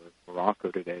 or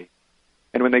Morocco today.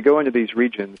 And when they go into these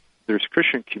regions, there's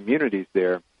Christian communities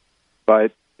there,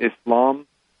 but Islam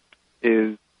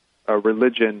is a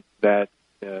religion that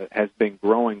has been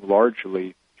growing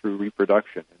largely through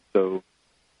reproduction. And so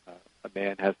a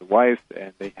man has a wife,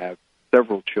 and they have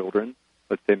several children,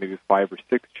 let's say maybe 5 or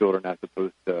 6 children, as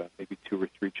opposed to maybe 2 or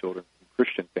 3 children from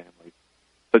Christian families.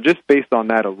 So just based on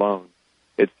that alone,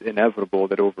 it's inevitable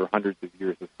that over hundreds of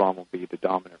years Islam will be the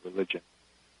dominant religion.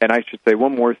 And I should say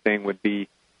one more thing would be,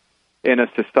 in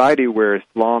a society where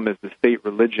Islam is the state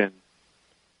religion,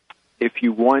 if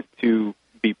you want to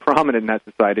be prominent in that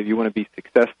society, if you want to be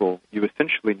successful, you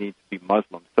essentially need to be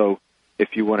Muslim. So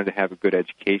if you wanted to have a good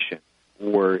education,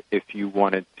 or if you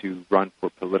wanted to run for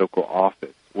political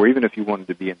office, or even if you wanted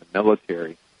to be in the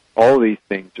military, all these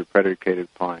things are predicated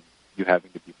upon you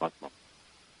having to be Muslim.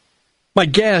 My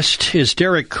guest is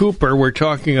Derek Cooper. We're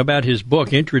talking about his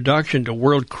book, Introduction to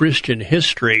World Christian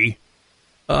History.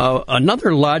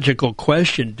 Another logical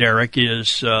question, Derek,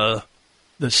 is the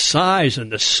size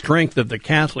and the strength of the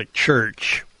Catholic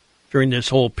Church during this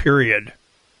whole period.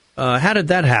 How did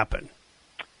that happen?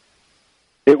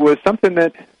 It was something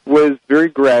that was very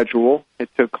gradual. It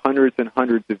took hundreds and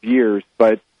hundreds of years,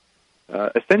 but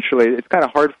essentially it's kind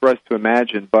of hard for us to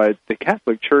imagine, but the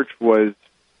Catholic Church was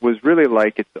really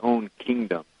like its own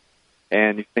kingdom.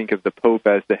 And you think of the Pope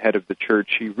as the head of the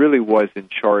church, he really was in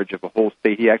charge of a whole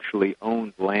state. He actually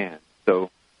owned land. So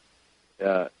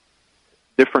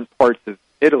different parts of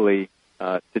Italy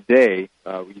today,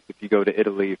 if you go to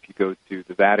Italy, if you go to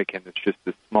the Vatican, it's just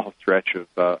a small stretch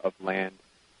of land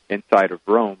inside of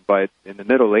Rome. But in the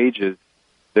Middle Ages,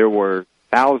 there were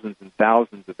thousands and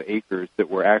thousands of acres that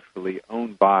were actually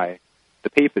owned by the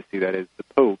papacy, that is, the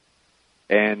Pope.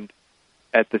 And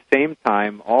at the same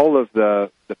time, all of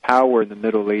the power in the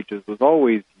Middle Ages was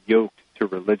always yoked to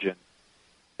religion.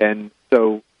 And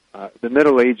so the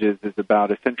Middle Ages is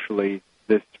about essentially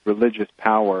this religious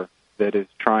power that is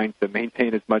trying to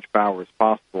maintain as much power as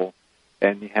possible.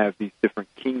 And you have these different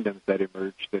kingdoms that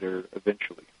emerge that are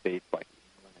eventually states like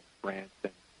England and France.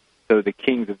 And so the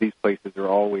kings of these places are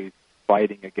always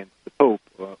fighting against the Pope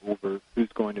over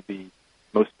who's going to be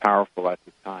most powerful at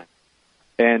the time.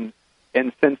 And in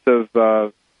the sense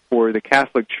of, for the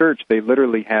Catholic Church, they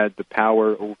literally had the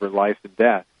power over life and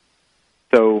death.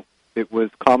 So it was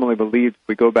commonly believed, if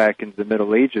we go back into the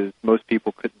Middle Ages, most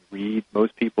people couldn't read,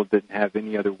 most people didn't have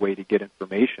any other way to get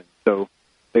information. So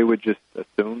they would just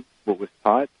assume what was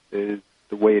taught is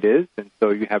the way it is, and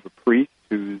so you have a priest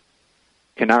who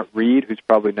cannot read, who's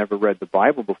probably never read the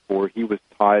Bible before. He was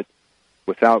taught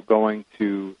without going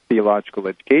to theological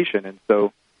education, and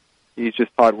so he's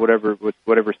just taught whatever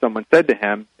someone said to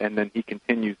him, and then he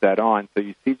continues that on. So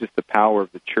you see just the power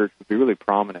of the church would be really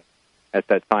prominent at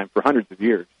that time for hundreds of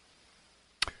years.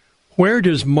 Where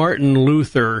does Martin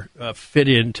Luther fit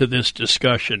into this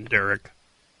discussion, Derek?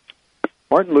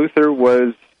 Martin Luther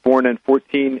was born in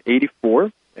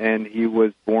 1484, and he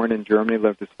was born in Germany,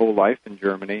 lived his whole life in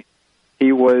Germany.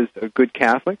 He was a good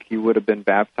Catholic. He would have been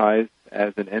baptized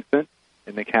as an infant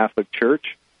in the Catholic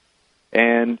Church,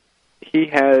 and he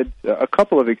had a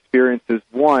couple of experiences.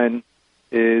 One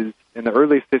is in the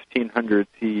early 1500s,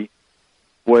 he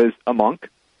was a monk,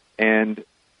 and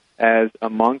as a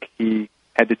monk, he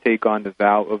had to take on the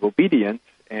vow of obedience,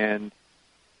 and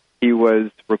he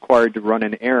was required to run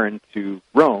an errand to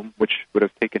Rome, which would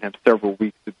have taken him several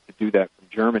weeks to do that from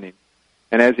Germany.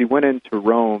 And as he went into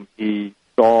Rome, he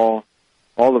saw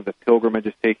all of the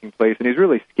pilgrimages taking place, and he's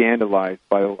really scandalized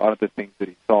by a lot of the things that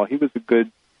he saw. He was a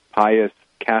good, pious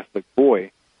Catholic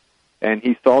boy, and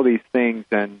he saw these things,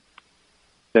 and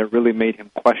that really made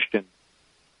him question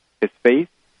his faith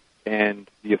and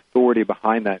the authority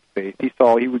behind that faith. He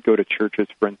would go to churches,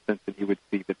 for instance, and he would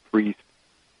see that priests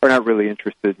are not really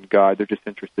interested in God, they're just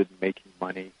interested in making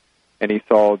money. And he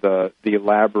saw the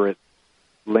elaborate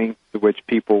lengths to which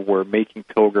people were making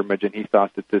pilgrimage, and he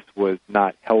thought that this was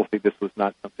not healthy, this was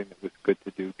not something that was good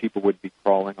to do. People would be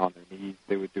crawling on their knees,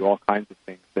 they would do all kinds of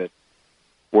things that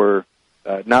were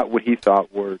not what he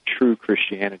thought were true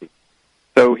Christianity.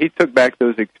 So he took back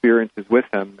those experiences with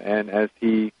him, and as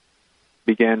he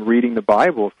began reading the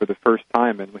Bible for the first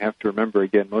time, and we have to remember,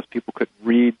 again, most people couldn't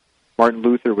read. Martin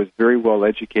Luther was very well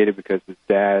educated because his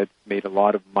dad made a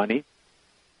lot of money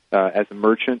as a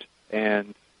merchant,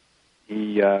 and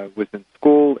he was in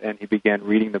school, and he began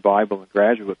reading the Bible in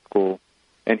graduate school,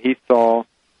 and he saw,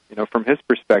 from his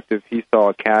perspective, he saw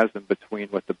a chasm between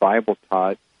what the Bible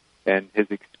taught and his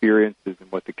experiences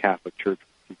and what the Catholic Church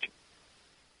was teaching.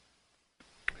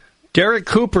 Derek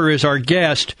Cooper is our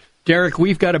guest. Derek,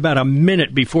 we've got about a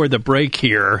minute before the break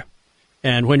here,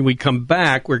 and when we come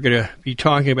back, we're going to be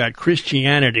talking about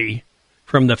Christianity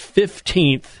from the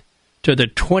 15th to the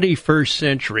 21st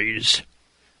centuries.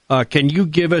 Can you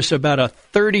give us about a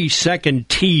 30-second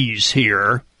tease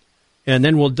here and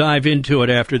then we'll dive into it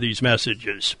after these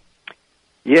messages.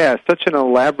 Yeah, such an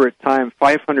elaborate time,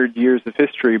 500 years of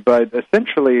history, but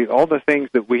essentially all the things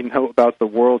that we know about the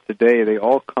world today, they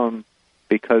all come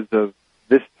because of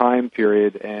this time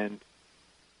period, and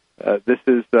this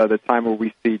is the time where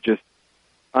we see just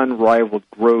unrivaled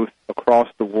growth across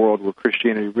the world, where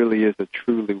Christianity really is a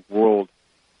truly world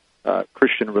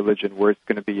Christian religion, where it's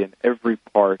going to be in every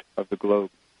part of the globe.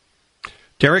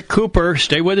 Derek Cooper,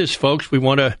 stay with us, folks. We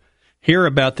want to hear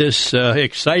about this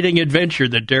exciting adventure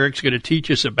that Derek's going to teach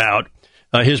us about.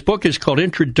 His book is called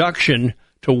Introduction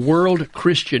to World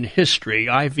Christian History.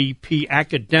 IVP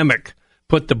Academic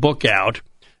put the book out.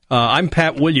 I'm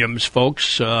Pat Williams,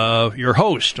 folks, your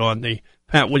host on the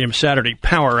Pat Williams Saturday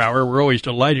Power Hour. We're always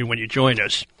delighted when you join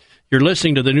us. You're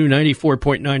listening to the new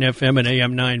 94.9 FM and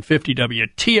AM 950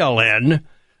 WTLN.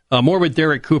 More with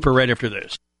Derek Cooper right after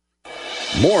this.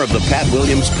 More of the Pat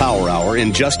Williams Power Hour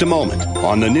in just a moment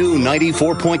on the new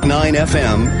 94.9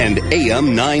 FM and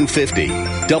AM 950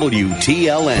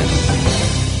 WTLN.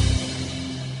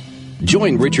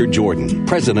 Join Richard Jordan,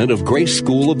 president of Grace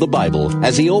School of the Bible,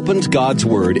 as he opens God's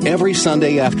Word every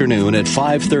Sunday afternoon at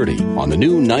 5:30 on the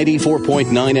new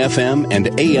 94.9 FM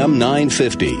and AM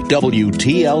 950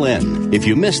 WTLN. If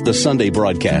you missed the Sunday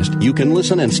broadcast, you can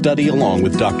listen and study along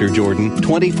with Dr. Jordan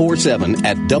 24/7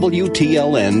 at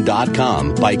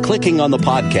WTLN.com by clicking on the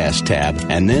podcast tab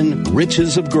and then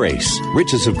Riches of Grace.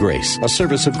 Riches of Grace, a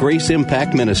service of Grace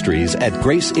Impact Ministries at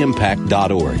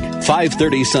graceimpact.org.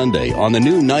 5:30 Sunday on the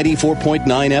new 94.9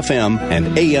 FM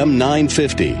and AM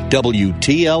 950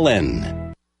 WTLN.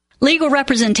 Legal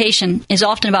representation is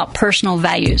often about personal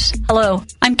values. Hello,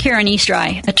 I'm Karen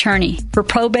Eastry, attorney. For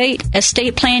probate,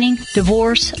 estate planning,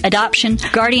 divorce, adoption,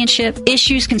 guardianship,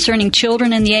 issues concerning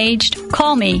children and the aged,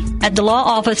 call me at the law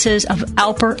offices of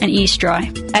Alper and Eastry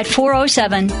at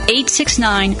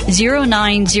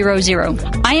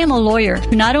 407-869-0900. I am a lawyer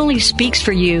who not only speaks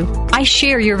for you, I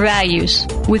share your values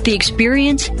with the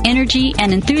experience, energy,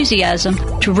 and enthusiasm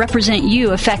to represent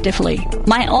you effectively.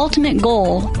 My ultimate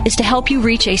goal is to help you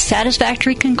reach a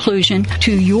satisfactory conclusion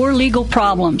to your legal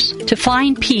problems, to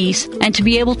find peace, and to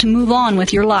be able to move on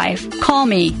with your life. Call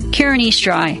me, Karen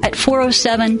Eastry, at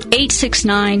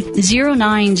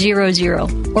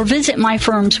 407-869-0900, or visit my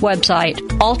firm's website,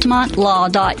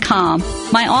 altamontlaw.com.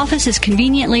 My office is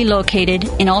conveniently located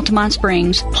in Altamont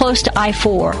Springs, close to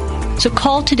I-4. So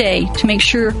call today to make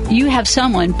sure you have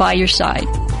someone by your side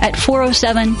at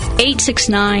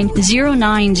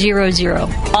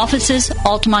 407-869-0900. Offices,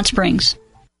 Altamont Springs.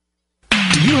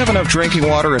 Do you have enough drinking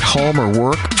water at home or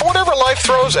work? For whatever life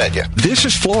throws at you. This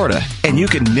is Florida, and you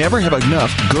can never have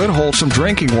enough good, wholesome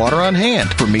drinking water on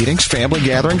hand for meetings, family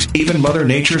gatherings, even Mother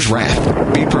Nature's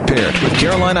wrath. Be prepared with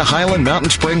Carolina Highland Mountain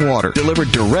Spring Water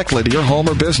delivered directly to your home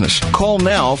or business. Call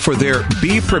now for their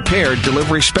Be Prepared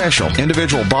delivery special.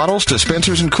 Individual bottles,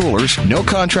 dispensers, and coolers. No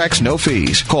contracts, no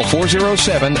fees. Call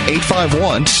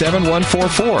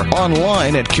 407-851-7144.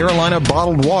 Online at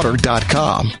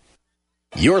carolinabottledwater.com.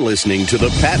 You're listening to the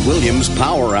Pat Williams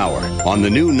Power Hour on the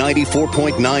new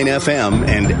 94.9 FM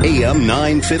and AM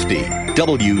 950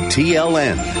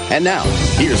 WTLN. And now,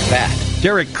 here's Pat.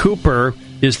 Derek Cooper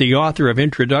is the author of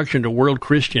Introduction to World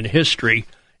Christian History,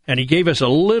 and he gave us a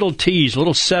little tease, a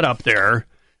little setup there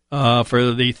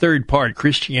for the third part,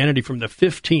 Christianity from the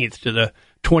 15th to the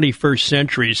 21st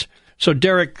centuries. So,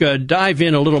 Derek, dive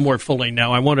in a little more fully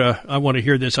now. I want to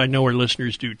hear this. I know our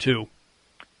listeners do, too.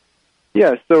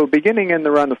 Yeah, so beginning in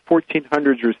around the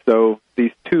 1400s or so,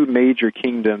 these two major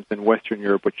kingdoms in Western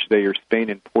Europe, which they are Spain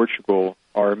and Portugal,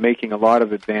 are making a lot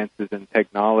of advances in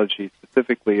technology,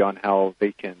 specifically on how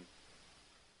they can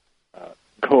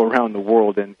go around the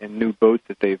world in new boats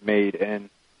that they've made. And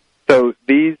so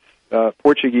these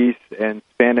Portuguese and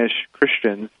Spanish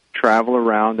Christians travel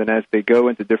around, and as they go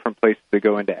into different places, they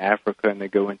go into Africa and they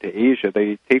go into Asia,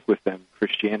 they take with them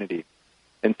Christianity.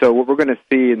 And so what we're going to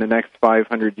see in the next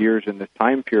 500 years in this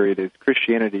time period is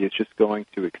Christianity is just going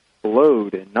to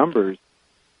explode in numbers,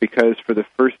 because for the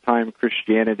first time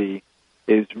Christianity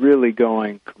is really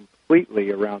going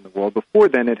completely around the world. Before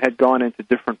then it had gone into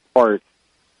different parts,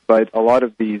 but a lot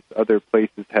of these other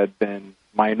places had been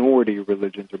minority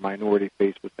religions or minority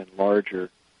faiths within larger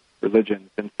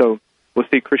religions. And so we'll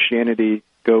see Christianity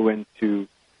go into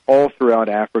all throughout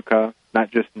Africa, not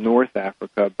just North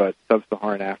Africa, but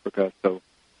Sub-Saharan Africa. So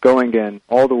going in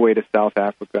all the way to South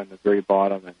Africa in the very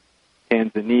bottom, and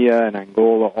Tanzania and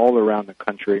Angola, all around the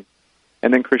country.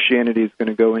 And then Christianity is going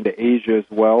to go into Asia as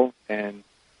well. And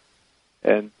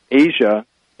Asia,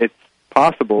 it's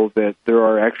possible that there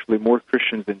are actually more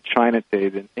Christians in China today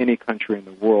than any country in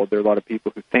the world. There are a lot of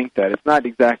people who think that. It's not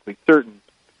exactly certain,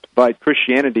 But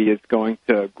Christianity is going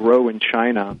to grow in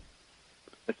China,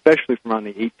 especially from around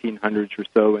the 1800s or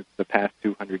so. In the past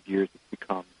 200 years, it's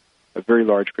become a very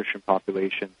large Christian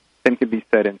population. Same can be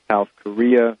said in South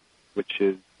Korea, which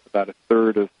is about a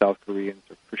third of South Koreans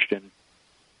are Christian.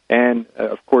 And,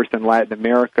 of course, in Latin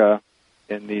America,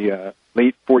 in the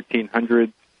late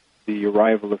 1400s, the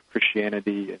arrival of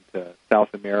Christianity into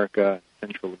South America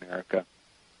and Central America.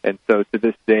 And so to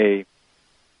this day,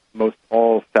 most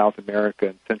all South America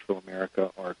and Central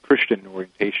America are Christian in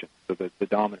orientation, so the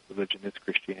dominant religion is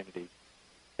Christianity.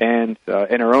 And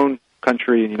in our own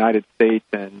country, in the United States,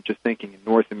 and just thinking in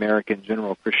North America in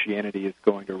general, Christianity is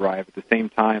going to arrive at the same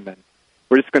time. And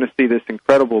we're just going to see this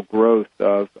incredible growth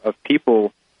of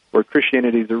people where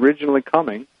Christianity is originally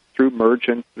coming through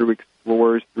merchants, through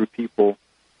explorers, through people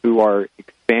who are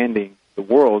expanding the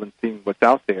world and seeing what's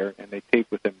out there, and they take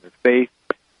with them their faith.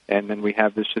 And then we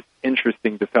have this just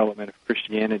interesting development of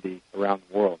Christianity around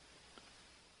the world.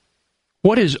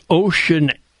 What is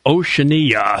Oceania?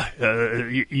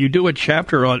 You do a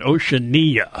chapter on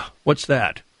Oceania. What's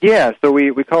that? Yeah, so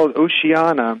we call it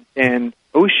Oceania, and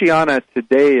Oceania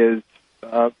today is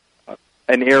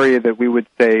an area that we would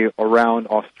say around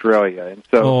Australia. And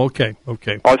so okay.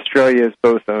 Australia is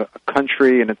both a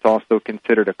country and it's also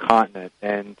considered a continent.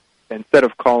 And instead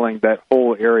of calling that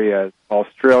whole area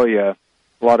Australia,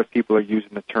 a lot of people are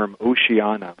using the term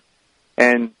Oceania.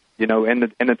 And, you know, and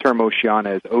the term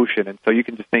Oceania is ocean. And so you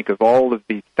can just think of all of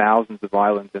these thousands of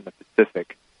islands in the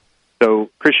Pacific. So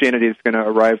Christianity is going to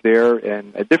arrive there,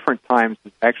 and at different times,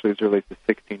 actually as early as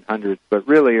the 1600s, but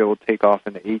really it will take off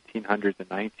in the 1800s and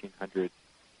 1900s.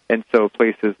 And so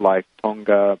places like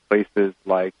Tonga, places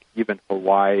like even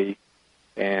Hawaii,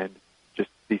 and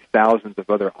just these thousands of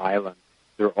other islands,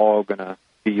 they're all going to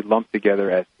be lumped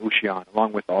together as Oceania,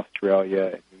 along with Australia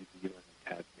and New Zealand and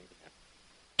Tasmania.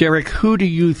 Derek, who do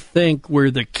you think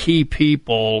were the key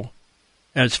people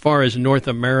as far as North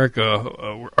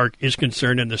America is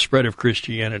concerned in the spread of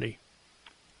Christianity?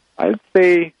 I'd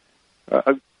say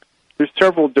there's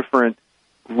several different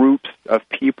groups of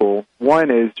people. One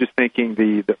is just thinking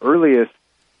the earliest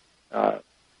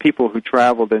people who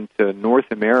traveled into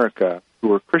North America who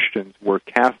were Christians were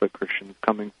Catholic Christians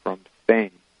coming from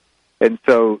Spain. And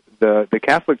so the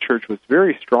Catholic Church was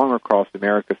very strong across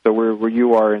America. So where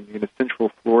you are in the Central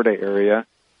Florida area,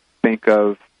 think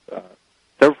of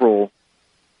several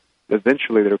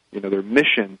eventually their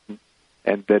missions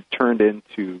and that turned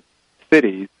into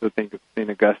cities. So think of St.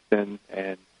 Augustine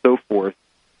and so forth.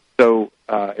 So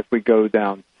if we go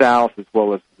down south as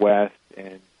well as west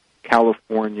and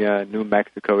California, New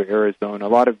Mexico, Arizona, a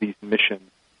lot of these missions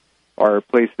are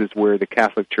places where the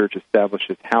Catholic Church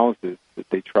establishes houses that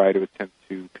they try to attempt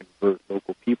to convert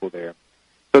local people there.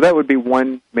 So that would be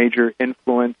one major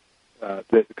influence,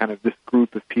 kind of this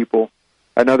group of people.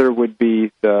 Another would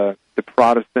be the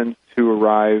Protestants who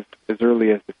arrived as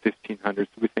early as the 1500s.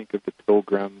 We think of the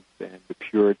Pilgrims and the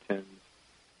Puritans.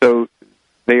 So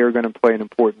they are going to play an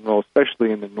important role,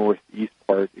 especially in the northeast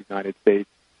part of the United States.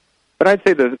 But I'd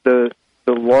say the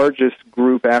largest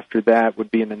group after that would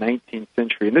be in the 19th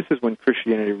century, and this is when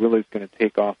Christianity really is going to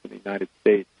take off in the United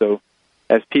States. So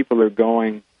as people are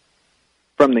going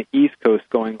from the East Coast,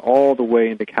 going all the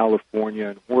way into California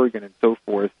and Oregon and so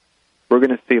forth, we're going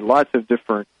to see lots of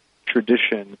different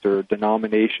traditions or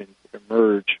denominations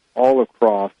emerge all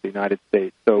across the United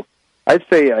States. So I'd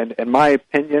say, in my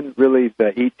opinion, really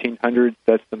the 1800s,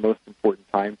 that's the most important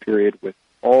time period with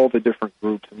all the different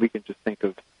groups, and we can just think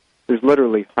of there's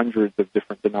literally hundreds of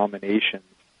different denominations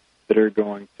that are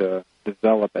going to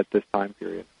develop at this time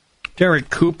period. Derek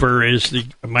Cooper is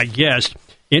my guest.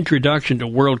 Introduction to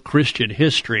World Christian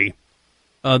History.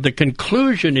 The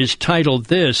conclusion is titled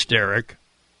this, Derek: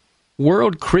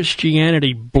 World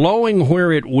Christianity Blowing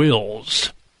Where It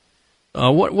Wills.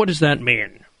 What does that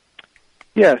mean?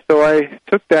 Yeah, so I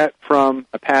took that from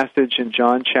a passage in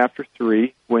John chapter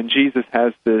 3 when Jesus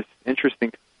has this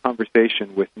interesting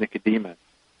conversation with Nicodemus.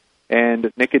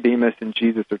 And Nicodemus and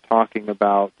Jesus are talking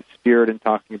about the Spirit and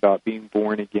talking about being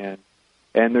born again.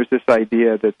 And there's this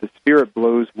idea that the Spirit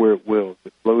blows where it wills.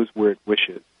 It blows where it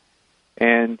wishes.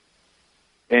 And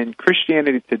in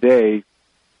Christianity today,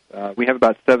 we have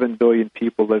about 7 billion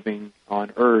people living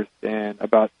on Earth, and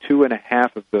about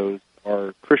 2.5 of those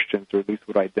are Christians, or at least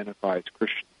would identify as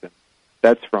Christians. And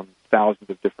that's from thousands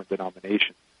of different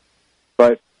denominations.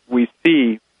 But we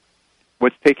see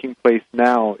what's taking place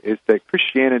now is that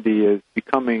Christianity is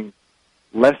becoming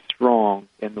less strong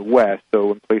in the West,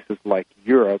 so in places like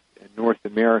Europe and North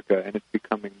America, and it's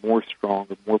becoming more strong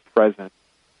and more present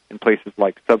in places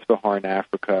like sub-Saharan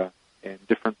Africa and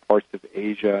different parts of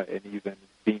Asia, and even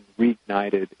being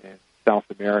reignited in South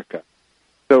America.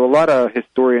 So a lot of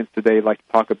historians today like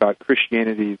to talk about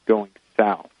Christianity going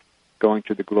south, going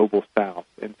to the global south.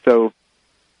 And so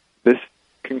this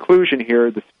conclusion here,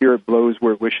 the Spirit blows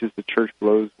where it wishes, the church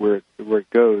blows where it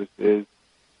goes, is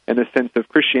in the sense of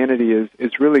Christianity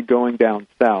is really going down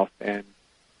south. And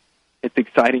it's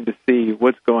exciting to see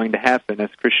what's going to happen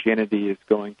as Christianity is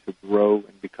going to grow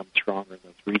and become stronger in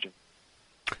those regions.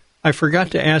 I forgot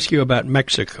to ask you about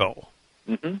Mexico.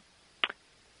 Mm-hmm.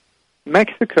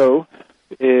 Mexico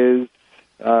is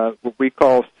what we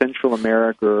call Central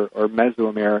America or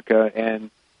Mesoamerica, and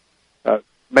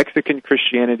Mexican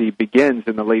Christianity begins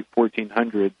in the late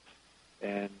 1400s,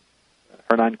 and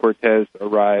Hernan Cortez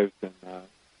arrived in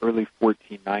early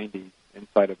 1490s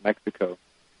inside of Mexico.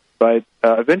 But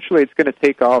eventually it's going to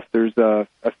take off. There's a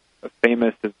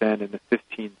famous event in the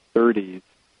 1530s,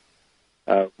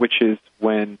 which is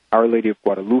when Our Lady of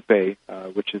Guadalupe,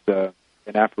 which is an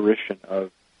apparition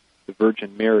of the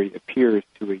Virgin Mary, appears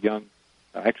to a young,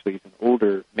 actually he's an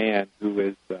older man who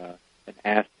is an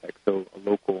Aztec, so a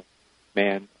local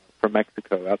man from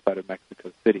Mexico, outside of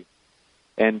Mexico City.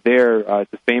 And there,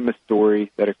 it's a famous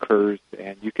story that occurs,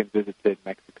 and you can visit it in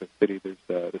Mexico City. There's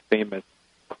the famous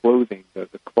clothing, the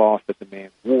cloth that the man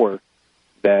wore,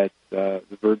 that the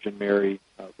Virgin Mary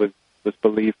was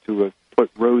believed to have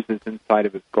put roses inside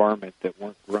of his garment that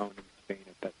weren't grown in Spain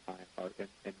at that time, or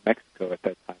in Mexico at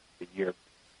that time of the year.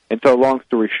 And so, long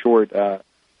story short,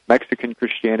 Mexican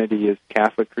Christianity is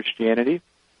Catholic Christianity.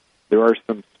 There are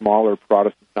some smaller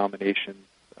Protestant denominations,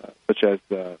 such as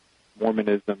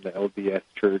Mormonism, the LDS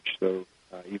Church, so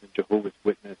even Jehovah's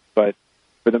Witness. But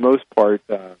for the most part,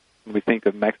 when we think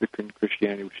of Mexican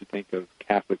Christianity, we should think of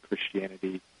Catholic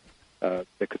Christianity.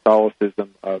 The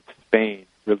Catholicism of Spain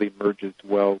really merges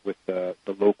well with the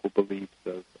local beliefs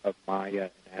of Maya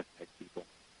and Aztec people.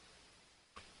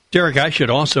 Derek, I should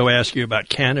also ask you about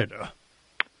Canada.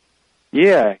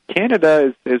 Yeah,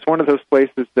 Canada is one of those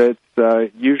places that's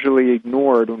usually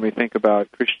ignored when we think about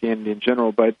Christianity in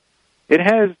general, but it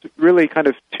has really kind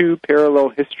of two parallel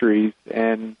histories,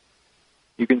 and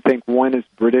you can think one is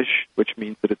British, which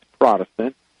means that it's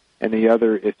Protestant, and the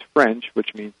other is French,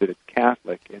 which means that it's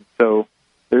Catholic. And so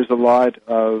there's a lot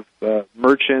of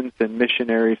merchants and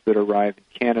missionaries that arrive in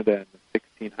Canada in the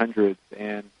 1600s,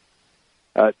 and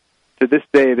to this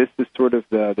day, this is sort of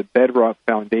the bedrock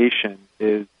foundation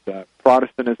is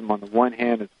Protestantism on the one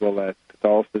hand as well as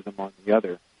Catholicism on the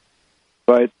other.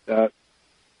 But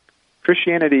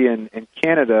Christianity in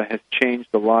Canada has changed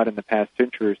a lot in the past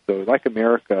century or so. Like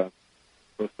America,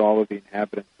 most all of the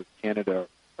inhabitants of Canada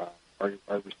are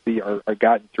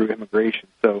gotten through immigration.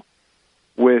 So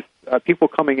with people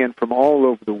coming in from all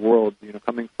over the world,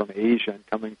 coming from Asia and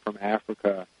coming from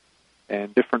Africa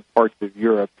and different parts of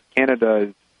Europe,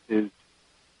 Canada is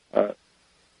a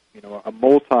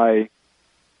multi-ethnic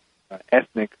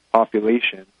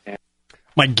population. And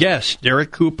my guest,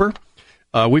 Derek Cooper.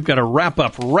 We've got to wrap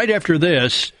up right after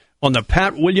this on the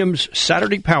Pat Williams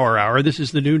Saturday Power Hour. This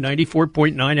is the new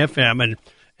 94.9 FM and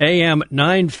AM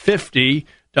 950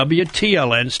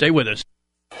 WTLN. Stay with us.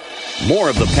 More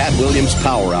of the Pat Williams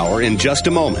Power Hour in just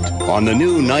a moment on the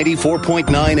new 94.9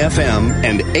 FM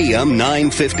and AM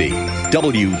 950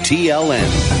 WTLN.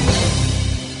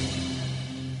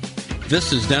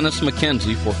 This is Dennis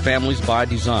McKenzie for Families by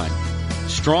Design.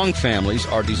 Strong families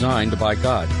are designed by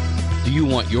God. Do you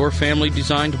want your family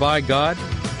designed by God?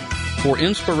 For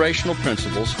inspirational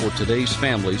principles for today's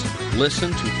families,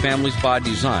 listen to Families by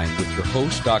Design with your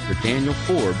host, Dr. Daniel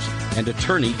Forbes, and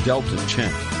attorney Delton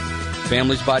Chen.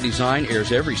 Families by Design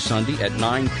airs every Sunday at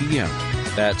 9 p.m.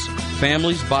 That's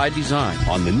Families by Design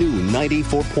on the new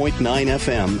 94.9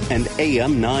 FM and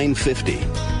AM 950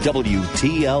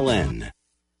 WTLN.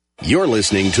 You're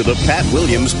listening to the Pat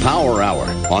Williams Power Hour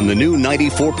on the new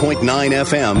 94.9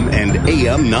 FM and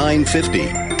AM 950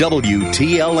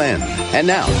 WTLN. And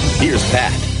now, here's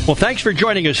Pat. Well, thanks for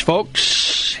joining us,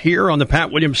 folks, here on the Pat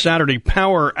Williams Saturday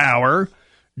Power Hour.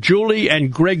 Julie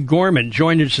and Greg Gorman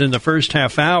joined us in the first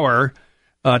half hour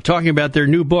talking about their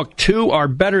new book, Two Are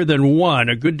Better Than One,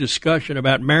 a good discussion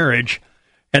about marriage.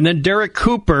 And then Derek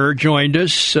Cooper joined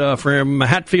us from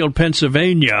Hatfield,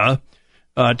 Pennsylvania,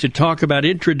 to talk about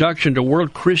Introduction to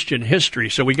World Christian History.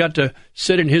 So we got to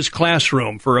sit in his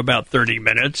classroom for about 30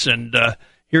 minutes and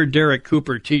hear Derek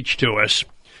Cooper teach to us.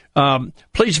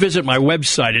 Please visit my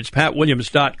website. It's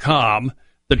patwilliams.com.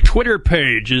 The Twitter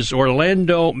page is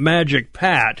Orlando Magic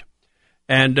Pat.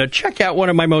 And check out one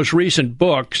of my most recent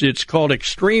books. It's called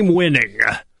Extreme Winning,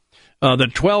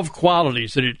 the 12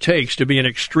 qualities that it takes to be an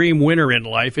extreme winner in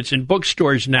life. It's in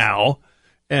bookstores now.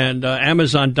 And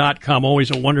Amazon.com, always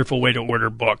a wonderful way to order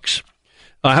books.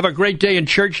 Have a great day in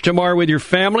church tomorrow with your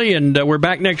family, and we're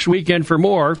back next weekend for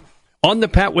more on the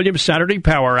Pat Williams Saturday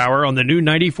Power Hour on the new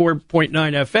 94.9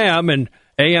 FM and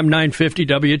AM 950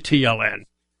 WTLN.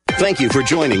 Thank you for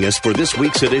joining us for this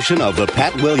week's edition of the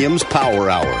Pat Williams Power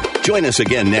Hour. Join us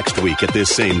again next week at this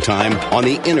same time on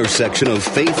the intersection of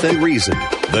faith and reason.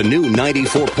 The new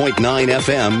 94.9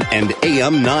 FM and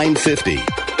AM 950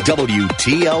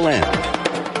 WTLN.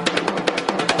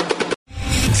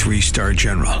 Three-star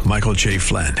General Michael J.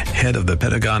 Flynn, head of the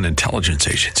Pentagon Intelligence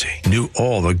Agency, knew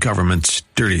all the government's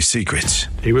dirty secrets.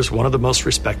 He was one of the most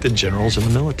respected generals in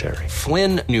the military.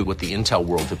 Flynn knew what the intel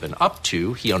world had been up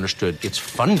to. He understood its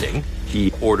funding.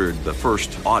 He ordered the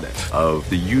first audit of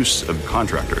the use of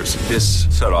contractors. This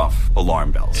set off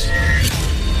alarm bells.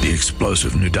 The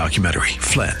explosive new documentary,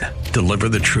 Flynn, Deliver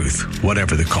the Truth,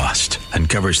 Whatever the Cost,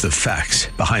 uncovers the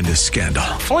facts behind this scandal.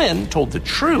 Flynn told the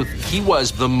truth. He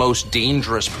was the most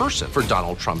dangerous person for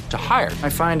Donald Trump to hire. I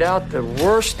find out the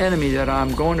worst enemy that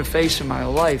I'm going to face in my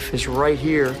life is right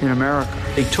here in America.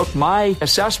 They took my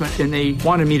assessment and they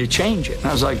wanted me to change it. And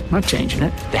I was like, I'm not changing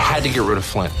it. They had to get rid of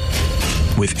Flynn.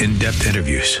 With in-depth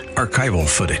interviews, archival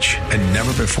footage, and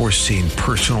never-before-seen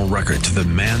personal records of the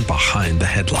man behind the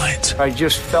headlines. I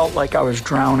just felt like I was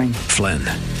drowning. Flynn,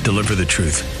 Deliver the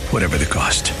Truth, Whatever the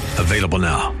Cost. Available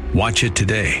now. Watch it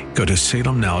today. Go to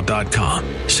salemnow.com.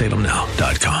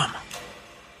 salemnow.com.